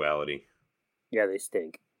eventuality. Yeah, they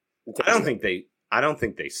stink. I don't think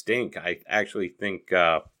they stink. I actually think,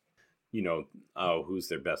 who's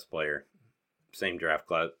their best player? Same draft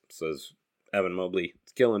class as Evan Mobley.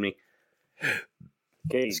 It's killing me.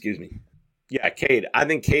 Cade. Excuse me. Yeah, Cade. I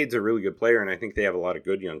think Cade's a really good player, and I think they have a lot of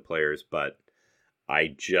good young players, but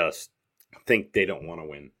I just think they don't want to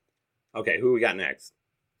win. Okay, who we got next?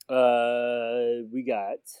 We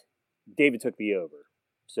got David took the over.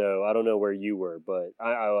 So I don't know where you were, but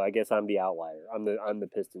I guess I'm the outlier. I'm the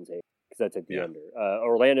Pistons hater because I took the under.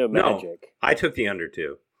 Orlando Magic. No, I took the under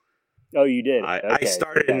too. Oh, you did. I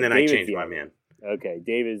started and then David's I changed my man. Okay,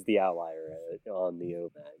 David's the outlier on the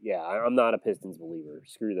OMAT. Yeah, I'm not a Pistons believer.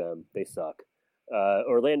 Screw them. They suck.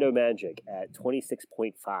 Orlando Magic at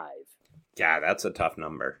 26.5. Yeah, that's a tough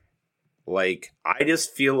number. Like, I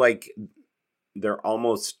just feel like they're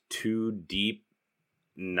almost too deep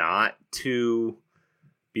not to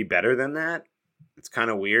be better than that. It's kind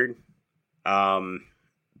of weird.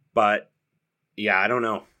 But yeah, I don't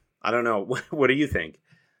know. What do you think?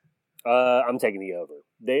 I'm taking the over.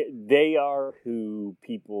 They are who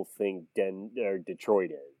people think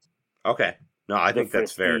Detroit is. Okay. No, I think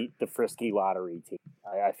that's fair. The frisky lottery team.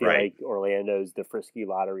 I feel like Orlando's the frisky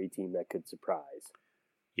lottery team that could surprise.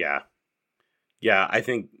 Yeah. Yeah, I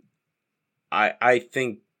think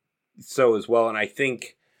so as well. And I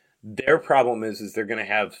think their problem is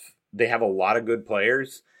they have a lot of good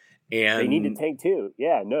players, and they need to tank too.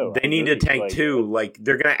 Yeah, no, they need to tank too. Like,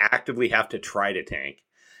 they're going to actively have to try to tank,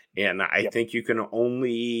 and I think you can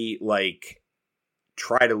only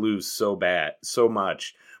try to lose so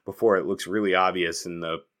much before it looks really obvious, and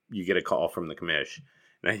you get a call from the commish.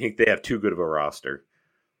 And I think they have too good of a roster.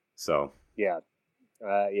 So yeah,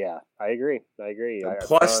 I agree.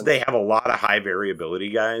 Plus, they have a lot of high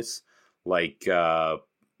variability guys like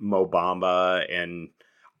Mo Bamba, and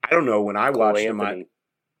I don't know, when I watched him,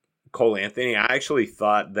 Cole Anthony, I actually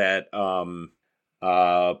thought that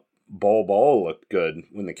Bol looked good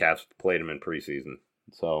when the Cavs played him in preseason.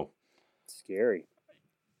 So scary.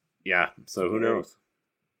 Yeah, so who knows?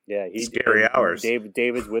 Yeah, scary hours.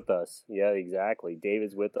 David's with us. Yeah, exactly.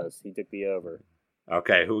 David's with us. He took me over.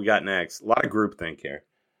 Okay, who we got next? A lot of groupthink here.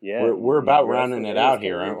 Yeah, we're about rounding it out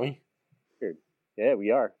here, aren't we? Yeah,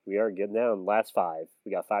 we are. We are getting down. Last 5.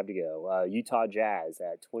 We got 5 to go. Utah Jazz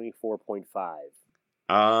at 24.5.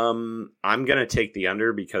 I'm gonna take the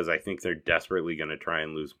under because I think they're desperately gonna try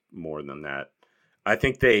and lose more than that. I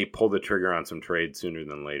think they pull the trigger on some trades sooner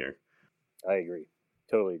than later. I agree.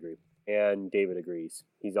 Totally agree. And David agrees.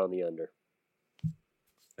 He's on the under.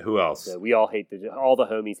 Who else? So we all hate all the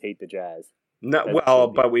homies hate the Jazz. No, well,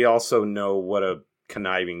 but we also know what a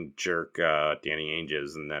conniving jerk Danny Ainge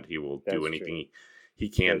is, and that he will do anything he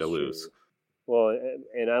can to lose. Well,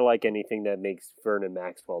 and I like anything that makes Vernon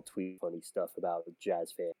Maxwell tweet funny stuff about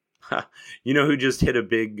Jazz fans. You know who just hit a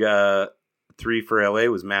big 3 for LA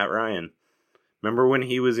was Matt Ryan. Remember when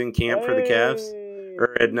he was in camp for the Cavs?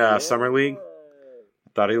 Or in Summer League?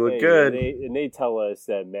 Thought he looked good. And they tell us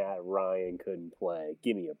that Matt Ryan couldn't play.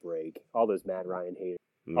 Give me a break. All those Matt Ryan haters.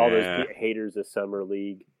 All those haters of Summer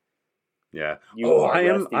League. Yeah.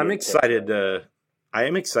 I'm excited to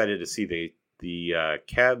see the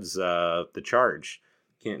Cavs the Charge.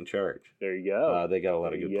 Canton Charge. There you go. They got a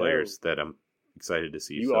lot of good players that I'm excited to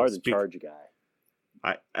see. You are the Charge guy.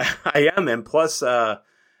 I am, and plus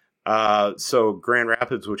so Grand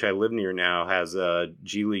Rapids, which I live near now, has a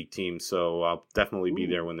G League team, so I'll definitely be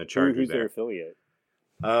there when the Charge Who's are there. their affiliate?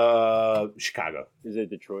 Chicago. Is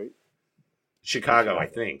it Detroit? Chicago, I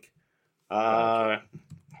think.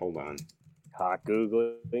 Hold on. Hot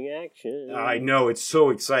Googling action. I know, it's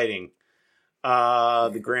so exciting.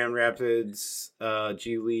 The Grand Rapids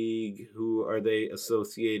G League, who are they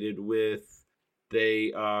associated with?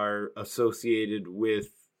 They are associated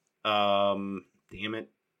with, damn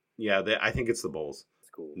it. Yeah, I think it's the Bulls.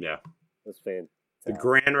 That's cool. Yeah. That's fantastic. The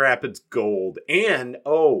Grand Rapids Gold. And,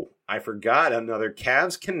 I forgot another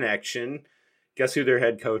Cavs connection. Guess who their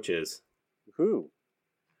head coach is? Who?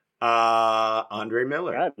 Andre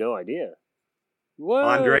Miller. I have no idea. Whoa,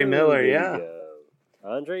 Andre Miller, yeah.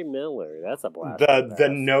 Andre Miller. That's a blast. The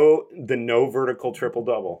no vertical triple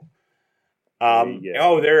double.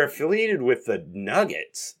 They're affiliated with the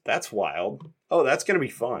Nuggets. That's wild. Oh, that's going to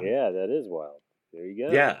be fun. Yeah, that is wild. There you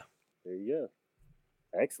go. Yeah. There you go.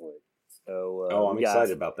 Excellent. So, I'm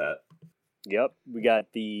excited about that. Yep. We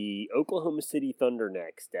got the Oklahoma City Thunder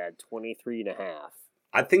next at 23.5.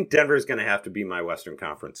 I think Denver's going to have to be my Western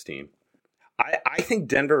Conference team. I think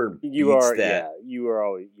Denver beats that. Yeah, you are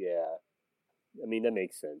always, I mean, that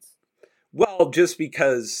makes sense. Well, just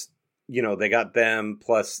because, they got them,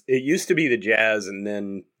 plus it used to be the Jazz, and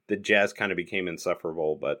then the Jazz kind of became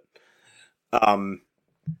insufferable, but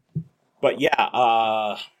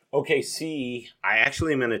yeah, OKC, I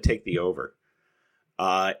actually am going to take the over.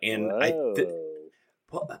 And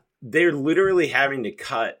they're literally having to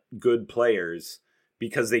cut good players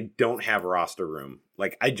because they don't have roster room.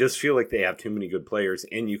 Like, I just feel like they have too many good players,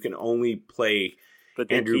 and you can only play. But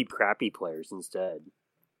they keep crappy players instead.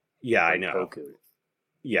 Yeah, I know. Poku.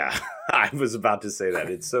 Yeah, I was about to say that.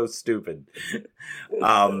 It's so stupid.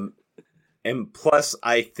 And plus,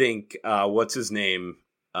 I think, what's his name?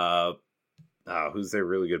 Who's their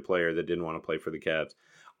really good player that didn't want to play for the Cavs?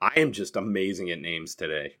 I am just amazing at names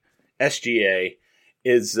today. SGA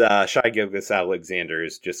is Shai Gilgeous-Alexander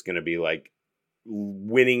is just going to be like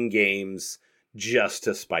winning games just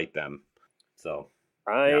to spite them. So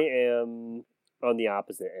I am on the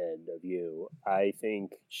opposite end of you. I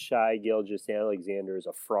think Shai Gilgeous-Alexander is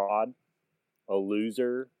a fraud, a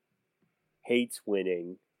loser, hates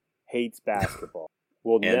winning, hates basketball,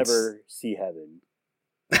 will never see heaven.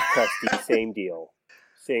 Presti, same deal.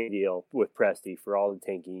 Same deal with Presti for all the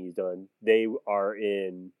tanking he's done. They are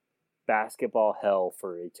in basketball hell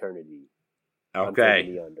for eternity. Okay. I'm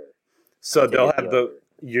taking the under. So they'll have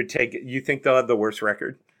you think they'll have the worst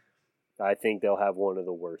record? I think they'll have one of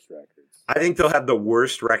the worst records. I think they'll have the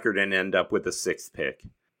worst record and end up with the 6th pick.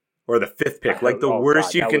 Or the 5th pick. Like the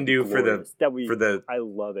worst you can do for the I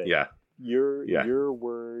love it. Yeah. Your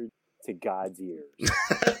word to God's ears.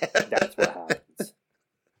 That's what happens.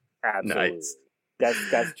 Absolutely. Nice.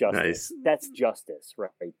 That's justice. Nice. That's justice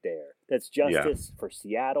right there. That's justice for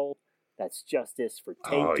Seattle. That's justice for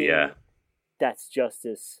tanking. Oh, yeah. That's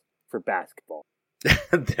justice for basketball.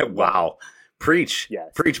 Wow. Preach.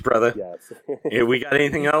 Yes. Preach, brother. Yes. Yeah, we got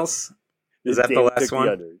anything else? Is that the last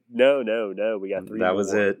one? No. We got 3 That more.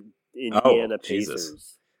 was it. Indiana Pacers.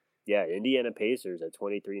 Jesus. Yeah, Indiana Pacers at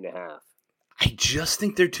 23.5. I just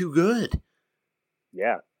think they're too good.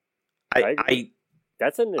 Yeah.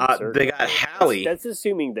 That's an absurd. They got Hallie. That's got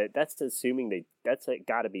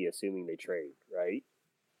to be assuming they trade, right?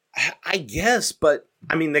 I guess, but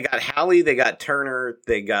I mean, they got Hallie, they got Turner,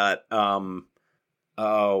 they got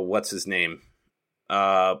what's his name?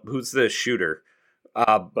 Who's the shooter?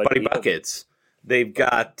 Buddy Buckets. They've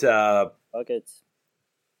got Buckets.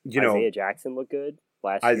 Isaiah Jackson looked good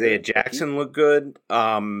last year. Isaiah Jackson looked good.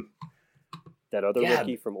 That other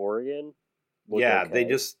rookie from Oregon. They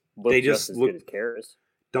just as look good as Karras.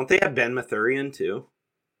 Don't they have Ben Mathurian too?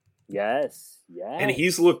 Yes. And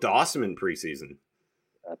he's looked awesome in preseason.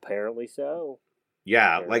 Apparently so.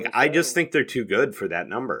 Yeah, I just think they're too good for that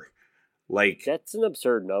number. Like, that's an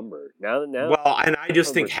absurd number. Now. Well, and I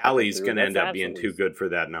just think Hallie's going to end up being too good for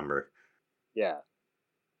that number. Yeah.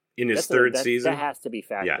 In his third season, that has to be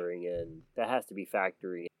factoring in. That has to be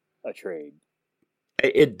factoring a trade.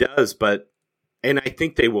 It does, and I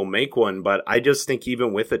think they will make one. But I just think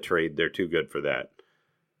even with a trade, they're too good for that.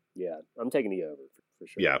 Yeah, I'm taking the over for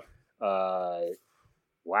sure. Yeah.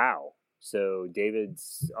 Wow. So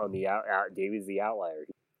David's on the David's the outlier.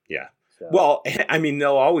 Yeah. So. Well, I mean,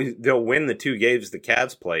 they'll win the 2 games the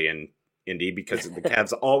Cavs play in Indy because the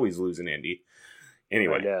Cavs always lose in Indy.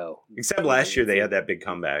 Anyway, I know. Except last year they had that big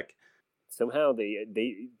comeback. Somehow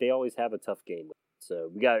they always have a tough game.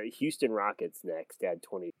 So we got Houston Rockets next at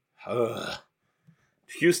 20.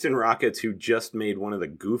 Houston Rockets, who just made one of the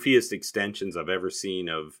goofiest extensions I've ever seen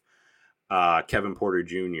of Kevin Porter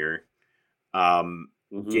Jr.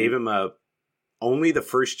 Gave him only the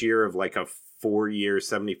first year of like a 4-year,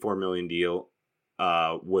 $74 million deal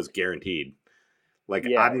was guaranteed.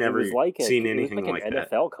 I've never seen anything like an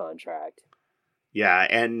that. NFL contract. Yeah,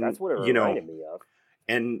 and that's what it reminded me of.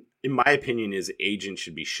 And in my opinion, his agent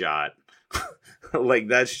should be shot.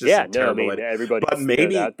 That's just terrible. Everybody. But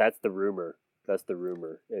maybe that's the rumor. That's the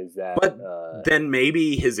rumor. Is that? But then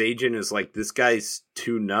maybe his agent is like, this guy's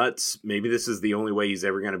too nuts. Maybe this is the only way he's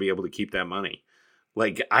ever going to be able to keep that money.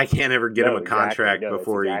 I can't ever get him a contract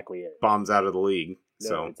before he bombs out of the league.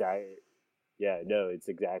 It's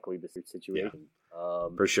exactly the situation. Yeah.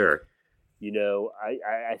 For sure.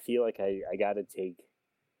 I feel like I got to take.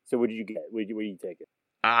 So what did you get? What are you taking?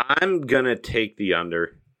 I'm going to take the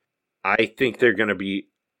under. I think they're going to be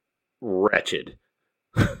wretched.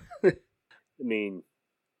 I mean,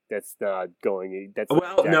 that's not going. That's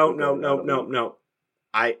no.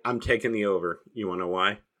 I'm taking the over. You want to know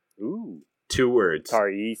why? Ooh. 2 words.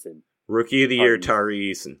 Tari Eason. Rookie of the year,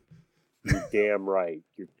 Tari Eason. You're damn right.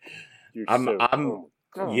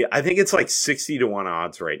 Yeah, I think it's like 60 to 1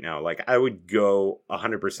 odds right now. I would go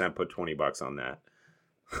 100% put $20 on that.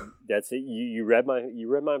 That's it. You read my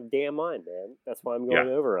damn mind, man. That's why I'm going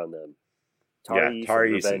over on them. Tari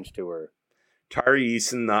Eason revenge tour. Tari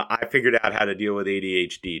Eason, I figured out how to deal with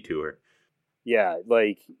ADHD tour. Yeah,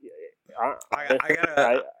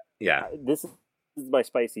 this is my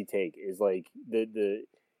spicy take. Is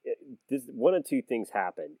this one of 2 things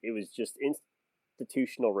happened. It was just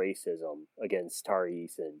institutional racism against Tari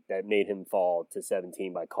Eason that made him fall to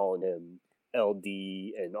 17 by calling him LD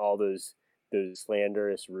and all those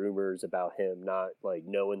slanderous rumors about him not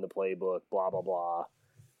knowing the playbook, blah blah blah,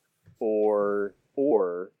 or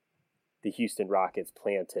the Houston Rockets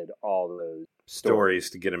planted all those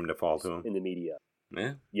stories to get him to fall to him in the media.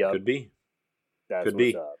 Yeah, yep. Could be. That's could what's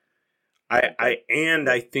be. Up. I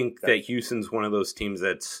think that Houston's one of those teams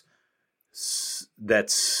that's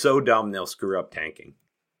so dumb they'll screw up tanking.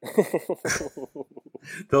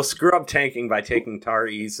 They'll screw up tanking by taking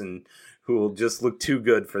Tari Eason, who will just look too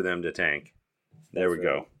good for them to tank. There we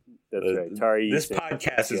go. That's right. Tari This Eason,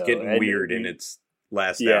 podcast is getting weird in its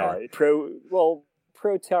last hour.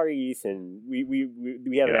 Pro Tari Eason,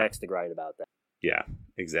 we have an axe to grind about that. Yeah,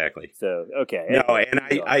 exactly. So okay. No, and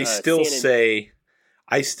I still say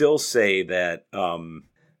that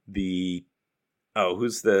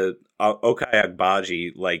who's the Ochai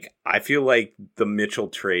Agbaji? I feel like the Mitchell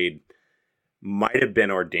trade might have been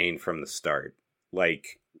ordained from the start.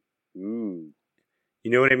 Ooh. You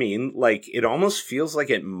know what I mean? It almost feels like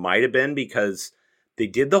it might have been because they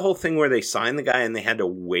did the whole thing where they signed the guy and they had to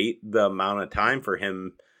wait the amount of time for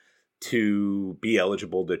him to be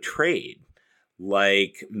eligible to trade.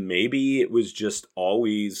 Maybe it was just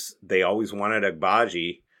they always wanted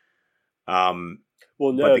Agbaji. Well,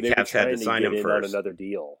 no, but the Cavs had to sign him first. On another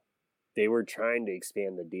deal. They were trying to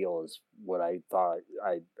expand the deal, is what I thought.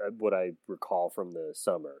 What I recall from the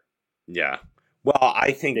summer. Yeah. Well,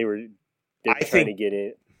 I think they were trying to get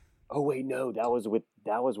it. Oh wait, no, that was with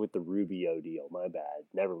the Rubio deal. My bad.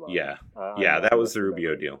 Never mind. Yeah, that was the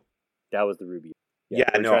Rubio deal. That was the Rubio.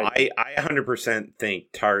 I 100% think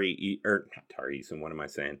not Tari Eason. What am I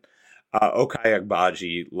saying? Ochai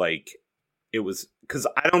Agbaji, it was because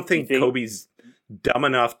I don't think Kobe's dumb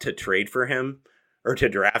enough to trade for him or to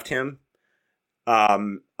draft him.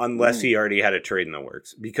 Unless he already had a trade in the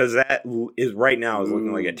works, because that is right now is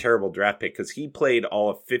looking like a terrible draft pick because he played all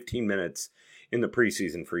of 15 minutes in the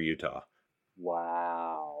preseason for Utah.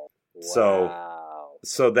 Wow. So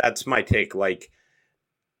that's my take. Like,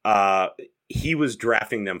 he was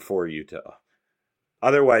drafting them for Utah.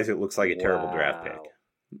 Otherwise, it looks like a terrible draft pick.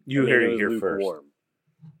 You heard it here first.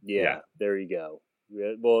 Yeah, there you go.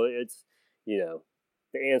 Well, it's, the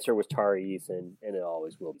answer was Tari Eason, and it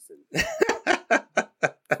always will be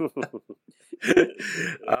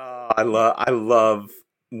I love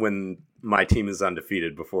when my team is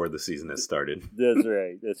undefeated before the season has started. That's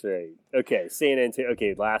right. Okay,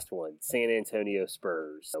 last one. San Antonio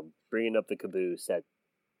Spurs. So bringing up the caboose at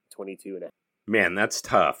 22.5. Man, that's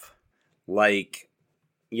tough. Like,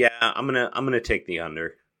 yeah, I'm gonna take the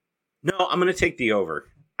under. No, I'm gonna take the over.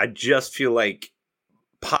 I just feel like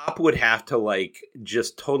Pop would have to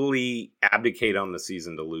just totally abdicate on the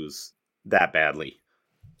season to lose that badly.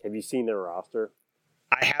 Have you seen their roster?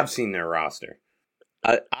 I have seen their roster.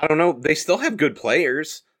 I don't know. They still have good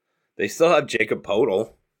players. They still have Jacob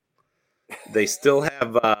Podol. They still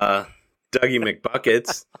have Dougie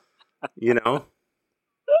McBuckets.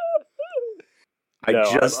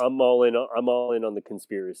 I'm all in. I'm all in on the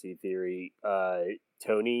conspiracy theory.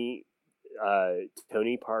 Tony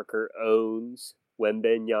Parker owns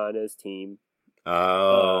Wembanyama's team.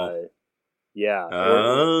 Oh. Yeah.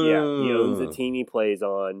 He owns the team he plays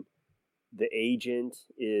on. The agent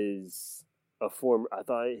is a former. I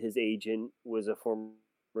thought his agent was a former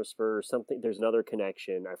Spur or something. There's another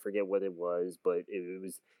connection. I forget what it was, but maybe it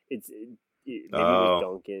was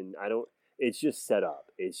Duncan. I don't. It's just set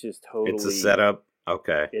up. It's just totally. It's a setup.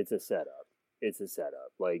 Okay. It's a setup.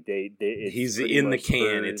 Like he's in the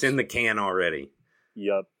can. Spurs. It's in the can already.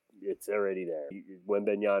 Yup. It's already there.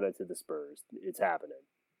 Wembanyama to the Spurs. It's happening.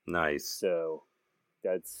 Nice. So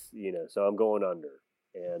that's so I'm going under.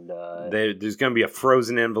 And there's going to be a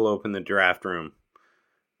frozen envelope in the draft room.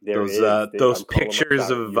 Those pictures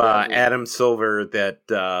of Adam Silver that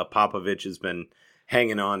Popovich has been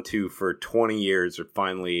hanging on to for 20 years are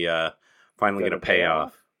finally going to pay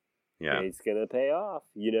off. Yeah, it's going to pay off.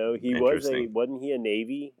 He wasn't he a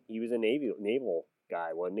Navy? He was a naval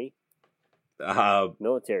guy, wasn't he?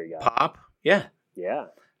 Military guy. Pop? Yeah. Yeah.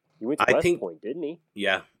 He went to West Point, didn't he?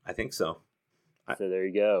 Yeah, I think so. So there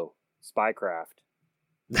you go. Spycraft.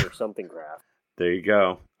 Or something craft. There you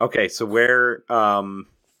go. Okay, so where are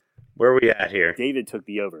we at here? David took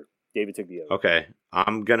the over. Okay.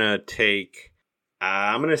 I'm gonna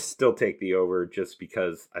still take the over just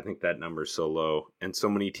because I think that number's so low and so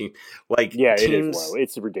many teams it is low.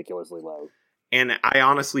 It's ridiculously low. And I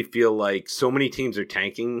honestly feel like so many teams are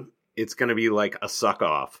tanking, it's gonna be like a suck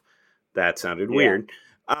off. That sounded weird.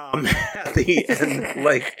 At the end,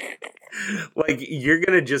 like you're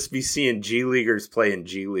gonna just be seeing G Leaguers playing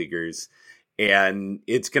G Leaguers, and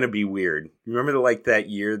it's gonna be weird. Remember that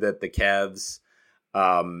year that the Cavs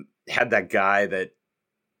had that guy that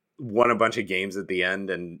won a bunch of games at the end,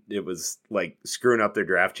 and it was like screwing up their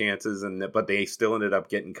draft chances, but they still ended up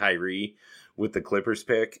getting Kyrie with the Clippers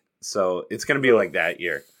pick. So it's gonna be like that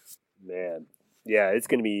year. Man, yeah, it's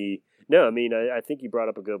gonna be. No, I mean, I think you brought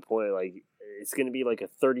up a good point. Like, it's going to be like a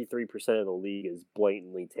 33% of the league is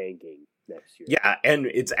blatantly tanking next year. Yeah, and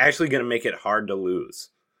it's actually going to make it hard to lose.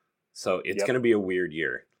 So it's going to be a weird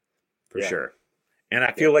year for sure. And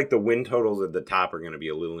I feel like the win totals at the top are going to be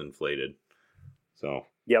a little inflated. So.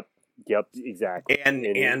 Yep, exactly.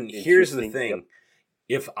 And here's the thing. Yep.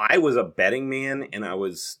 If I was a betting man and I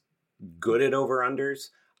was good at over-unders,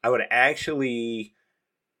 I would actually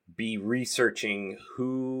be researching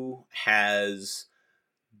who has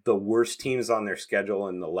the worst teams on their schedule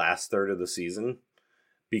in the last third of the season,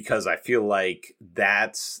 because I feel like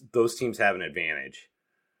those teams have an advantage.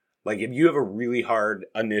 Like if you have a really hard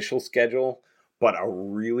initial schedule, but a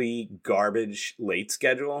really garbage late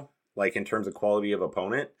schedule, like in terms of quality of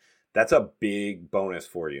opponent, that's a big bonus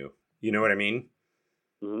for you. You know what I mean?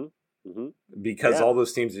 Mm-hmm. Mm-hmm. Because all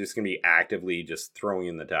those teams are just going to be actively just throwing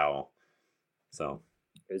in the towel. So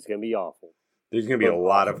it's going to be awful. There's going to be a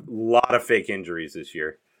lot of fake injuries this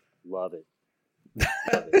year. Love it.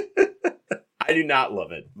 I do not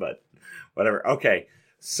love it, but whatever. Okay,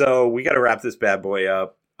 so we got to wrap this bad boy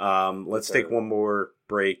up. Let's take one more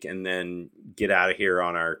break and then get out of here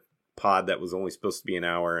on our pod that was only supposed to be an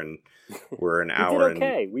hour, and we're an hour.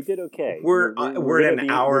 We did okay. We're at an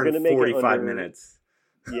hour and 45 minutes.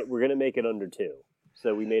 Yeah, we're gonna make it under 2,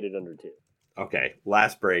 so we made it under 2. Okay,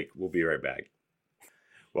 last break. We'll be right back.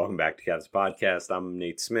 Welcome back to Cavs Podcast. I'm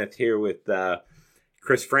Nate Smith here with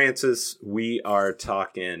Chris Francis. We are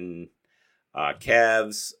talking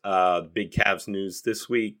Cavs, big Cavs news this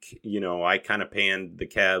week. I kind of panned the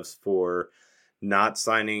Cavs for not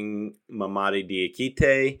signing Mamadi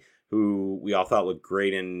Diakite, who we all thought looked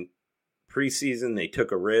great in preseason. They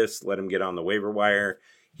took a risk, let him get on the waiver wire.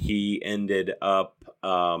 He ended up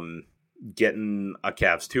getting a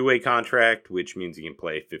Cavs two-way contract, which means he can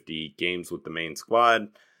play 50 games with the main squad.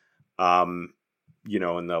 And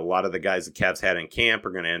a lot of the guys the Cavs had in camp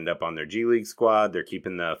are going to end up on their G League squad. They're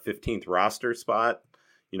keeping the 15th roster spot,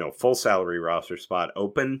 full salary roster spot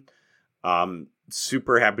open.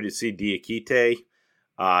 Super happy to see Diakite.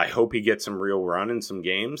 I hope he gets some real run in some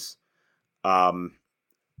games.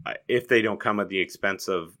 If they don't come at the expense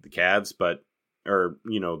of the Cavs,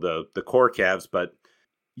 the core Cavs, but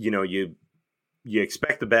you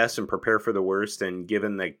expect the best and prepare for the worst. And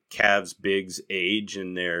given the Cavs' bigs age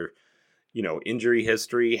and their injury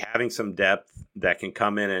history, having some depth that can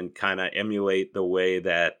come in and kind of emulate the way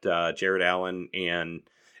that Jared Allen and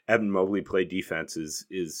Evan Mobley play defense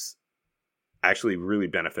is actually really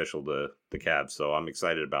beneficial to the Cavs. So I'm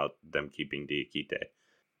excited about them keeping Diakite.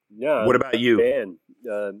 Yeah. What about you? Man,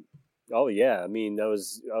 oh yeah. I mean, I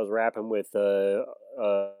was rapping with the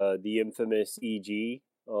infamous EG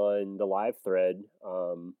on the live thread.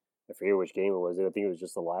 I forget which game it was. I think it was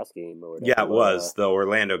just the last game or whatever. Yeah, it was the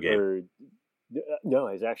Orlando game. No,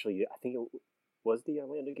 it was actually, I think it was the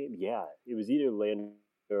Orlando game. Yeah, it was either Orlando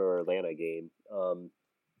or Atlanta game.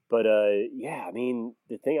 Yeah, I mean,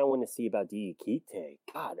 the thing I want to see about Diakite,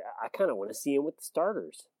 God, I kind of want to see him with the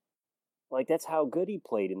starters. Like, that's how good he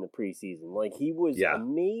played in the preseason. Like, he was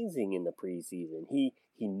amazing in the preseason. He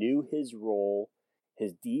knew his role.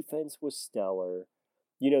 His defense was stellar.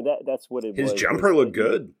 That's what it was. His jumper looked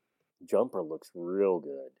good. Jumper looks real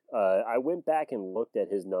good. I went back and looked at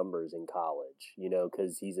his numbers in college,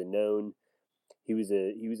 because he was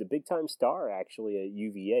a big time star actually at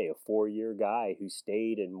UVA, a 4-year guy who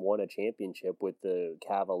stayed and won a championship with the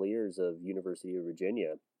Cavaliers of University of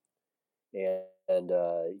Virginia, and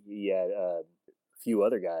he had a few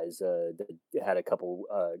other guys that had a couple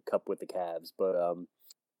cup with the Cavs, but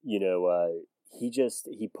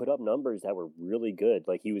he put up numbers that were really good.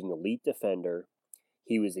 Like, he was an elite defender.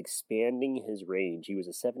 He was expanding his range. He was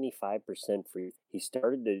a 75% free. He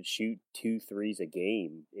started to shoot 2 threes a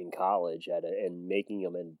game in college and making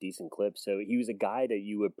them in a decent clip. So he was a guy that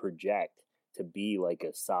you would project to be like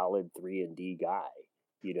a solid 3-and-D guy.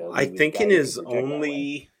 I think in his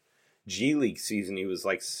only G League season, he was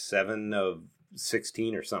like 7 of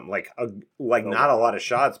 16 or something. Not a lot of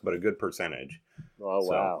shots, but a good percentage. Oh, so.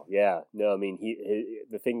 Wow. Yeah. No, I mean,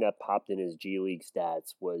 the thing that popped in his G League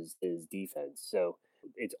stats was his defense. So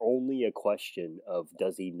it's only a question of,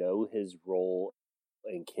 does he know his role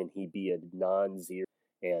and can he be a non-zero?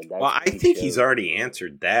 And that's I think he's already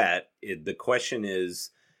answered that. The question is,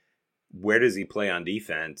 where does he play on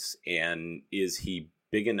defense? And is he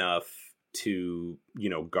big enough to,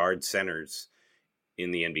 guard centers in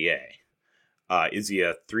the NBA? Is he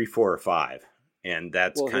a 3, 4, or 5? And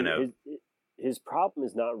that's his problem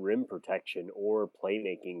is not rim protection or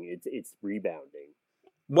playmaking. It's rebounding.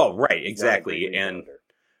 Well, right, exactly. And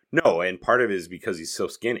part of it is because he's so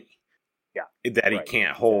skinny. Yeah. That he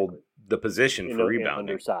can't hold the position for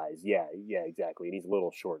rebounding. Undersized. Yeah, exactly. And he's a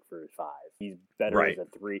little short for his 5. He's better as a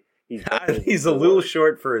 3. He's a little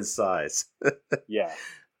short for his size. Yeah.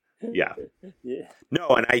 Yeah. No,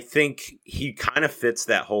 and I think he kind of fits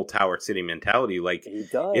that whole Tower City mentality. Like, he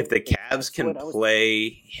does. If the Cavs can play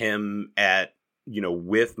him at,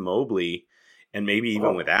 with Mobley and maybe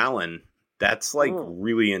even with Allen, that's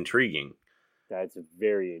really intriguing. That's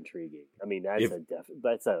very intriguing. I mean,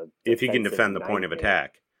 that's a if he can defend the point of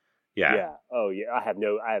attack. Yeah. Yeah. Oh yeah. I have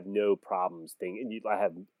no problems thinking. I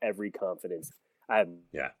have every confidence. I have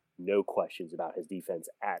no questions about his defense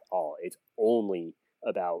at all. It's only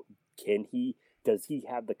about does he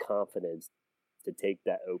have the confidence to take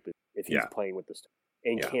that open if he's playing with the star,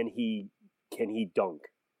 and can he dunk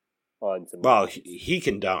on some? Well, he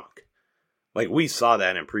can dunk. Like, we saw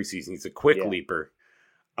that in preseason. He's a quick leaper.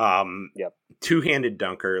 Two-handed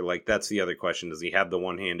dunker. Like, that's the other question. Does he have the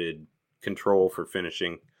one-handed control for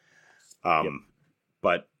finishing?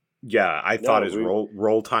 But I thought his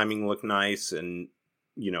roll timing looked nice, and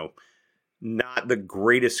not the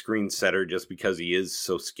greatest screen setter just because he is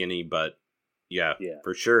so skinny, but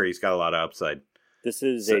for sure he's got a lot of upside. This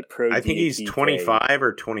is a pro. I think he's 25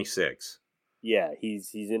 or 26. Yeah,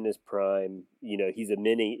 he's in his prime. He's a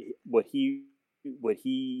mini. What he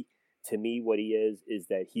to me, what he is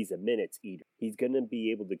that he's a minutes eater. He's gonna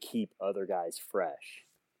be able to keep other guys fresh.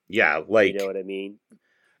 Yeah, like, you know what I mean.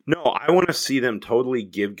 No, I want to see them totally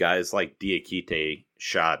give guys like Diakite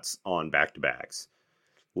shots on back-to-backs.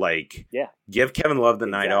 Like, Yeah. give Kevin Love the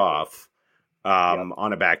night Exactly. off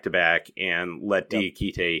on a back-to-back and let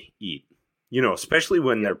Diakite eat. You know, especially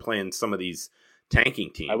when they're playing some of these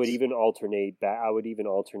tanking teams. I would even alternate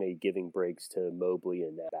giving breaks to Mobley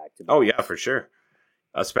in that back to back. Oh, yeah, for sure.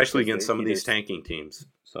 Especially against some of these Either- tanking teams.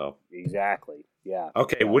 So, Exactly. Yeah.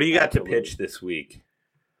 okay, what do you got Absolutely. to pitch this week?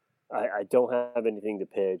 I don't have anything to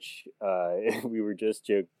pitch. We were just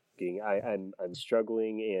joking. I'm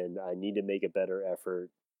struggling, and I need to make a better effort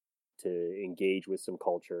to engage with some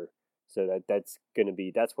culture. So that's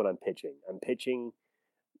what I'm pitching. I'm pitching.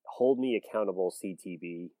 Hold me accountable,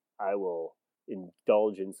 CTB. I will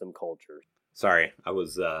indulge in some culture. Sorry,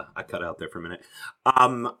 I cut out there for a minute.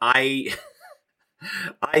 I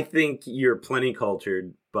think you're plenty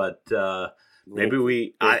cultured, but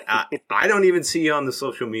maybe I don't even see you on the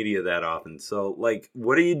social media that often. So, like,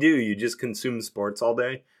 what do? You just consume sports all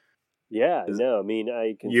day? Yeah, no, I mean,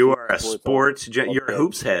 You are a sports. you're a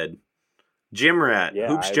hoops head, gym rat, Yeah,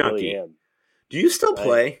 hoops I junkie. really am. Do you still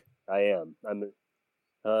play? I am.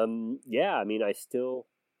 Yeah. I mean, I still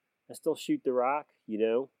shoot the rock. You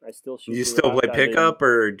know, I still shoot. You the still rock. play pickup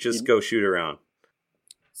or just go shoot around?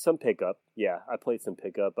 Some pickup. Yeah, I played some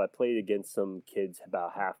pickup. I played against some kids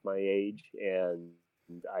about half my age, and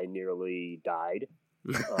I nearly died.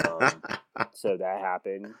 So that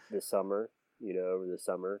happened this summer. You know, over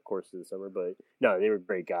the course of the summer. But no, they were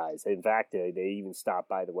great guys. In fact, they even stopped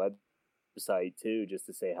by the website too, just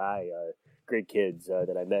to say hi. Great kids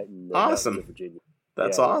that I met in the mountains Awesome. of Virginia.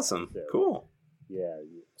 That's Yeah, awesome. so- Cool. Yeah.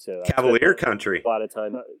 So I Cavalier spent country. a lot of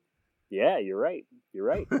time. Yeah, you're right. You're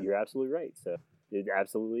right. You're absolutely right. So it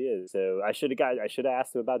absolutely is. So I should have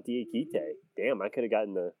asked him about Diakite. Damn, I could have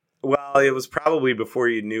gotten the. Well, it was probably before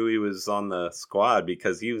you knew he was on the squad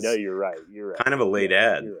because he was No, you're right. You're right. kind of a late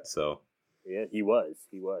Yeah, ad. you're right. So Yeah, he was.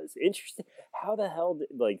 Interesting. How the hell?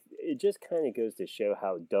 It just kind of goes to show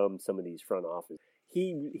how dumb some of these front office.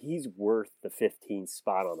 He's worth the 15th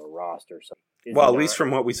spot on the roster. So well, at least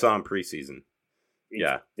from what we saw in preseason.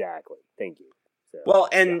 Yeah. Exactly. Thank you. So, Well,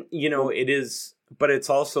 and it is, but it's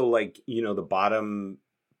also like the bottom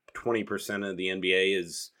 20% of the NBA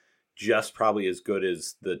is just probably as good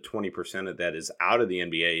as the 20% of that is out of the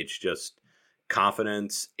NBA. It's just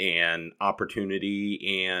confidence and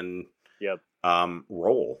opportunity and Yep.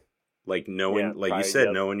 role, like knowing, Yeah, like you right, said,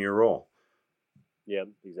 yep. knowing your role, Yep.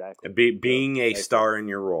 Exactly. being a star in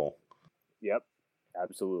your role. Yep.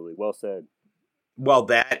 Absolutely. Well said. Well,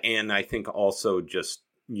 that, and I think also just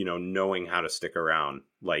knowing how to stick around,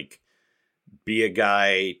 like be a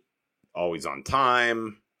guy always on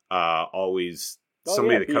time, always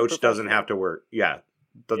somebody the be coach doesn't professional. have to work. Yeah,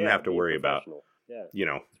 doesn't have to be worry about. professional. Yeah. It's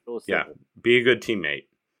real Yeah, simple. be a good teammate.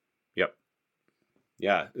 Yep.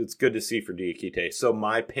 Yeah, it's good to see for Diakite. So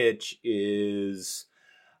my pitch is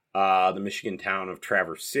the Michigan town of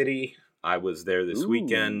Traverse City. I was there this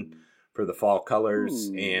weekend for the fall colors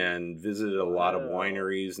Ooh. and visited a lot of Wow.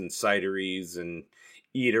 wineries and cideries and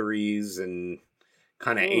eateries and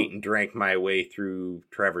kind of Ooh. ate and drank my way through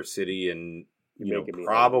Traverse City and You're making me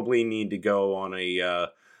probably need to go on a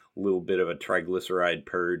little bit of a triglyceride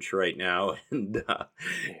purge right now and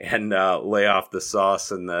lay off the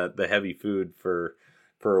sauce and the heavy food for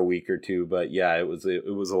a week or two. But yeah, it was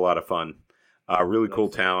a lot of fun. Really cool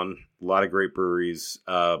Nice. town, a lot of great breweries,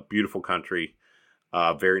 beautiful country,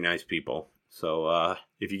 very nice people. So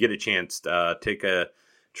if you get a chance, take a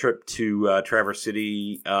trip to Traverse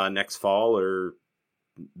City next fall or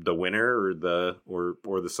the winter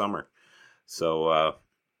or the summer. So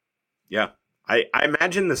yeah, I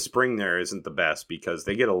imagine the spring there isn't the best because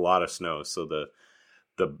they get a lot of snow. So the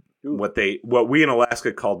Ooh. what we in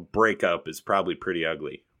Alaska called breakup is probably pretty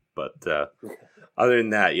ugly. But other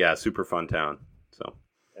than that, yeah, super fun town. So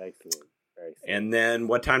Excellent. and then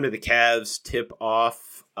what time do the Cavs tip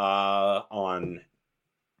off on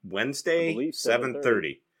Wednesday? I believe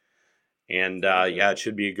 7:30. And yeah, it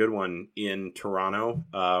should be a good one in Toronto.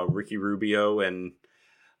 Ricky Rubio and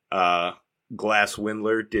Glass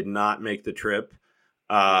Windler did not make the trip,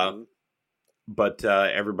 but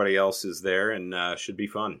everybody else is there and should be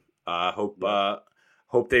fun.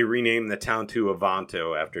 Hope they rename the town to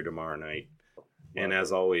Avanto after tomorrow night. And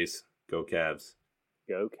as always, go Cavs.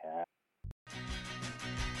 Go Cavs.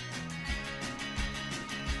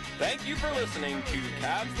 Thank you for listening to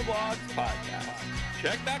Cavs the Blogs podcast.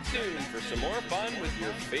 Check back soon for some more fun with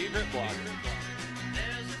your favorite bloggers.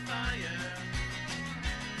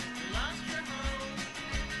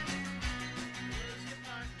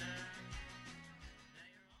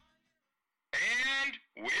 And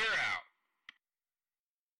we're out.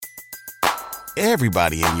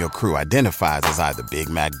 Everybody in your crew identifies as either Big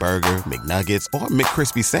Mac Burger, McNuggets, or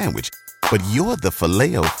McCrispy Sandwich. But you're the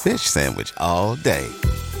Filet-O-Fish Sandwich all day.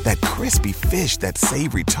 That crispy fish, that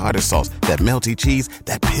savory tartar sauce, that melty cheese,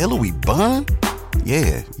 that pillowy bun.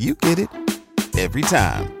 Yeah, you get it. Every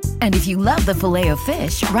time. And if you love the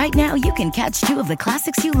Filet-O-Fish, right now you can catch 2 of the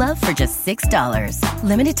classics you love for just $6.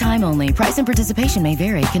 Limited time only. Price and participation may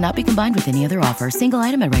vary. Cannot be combined with any other offer. Single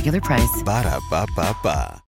item at regular price. Ba-da-ba-ba-ba.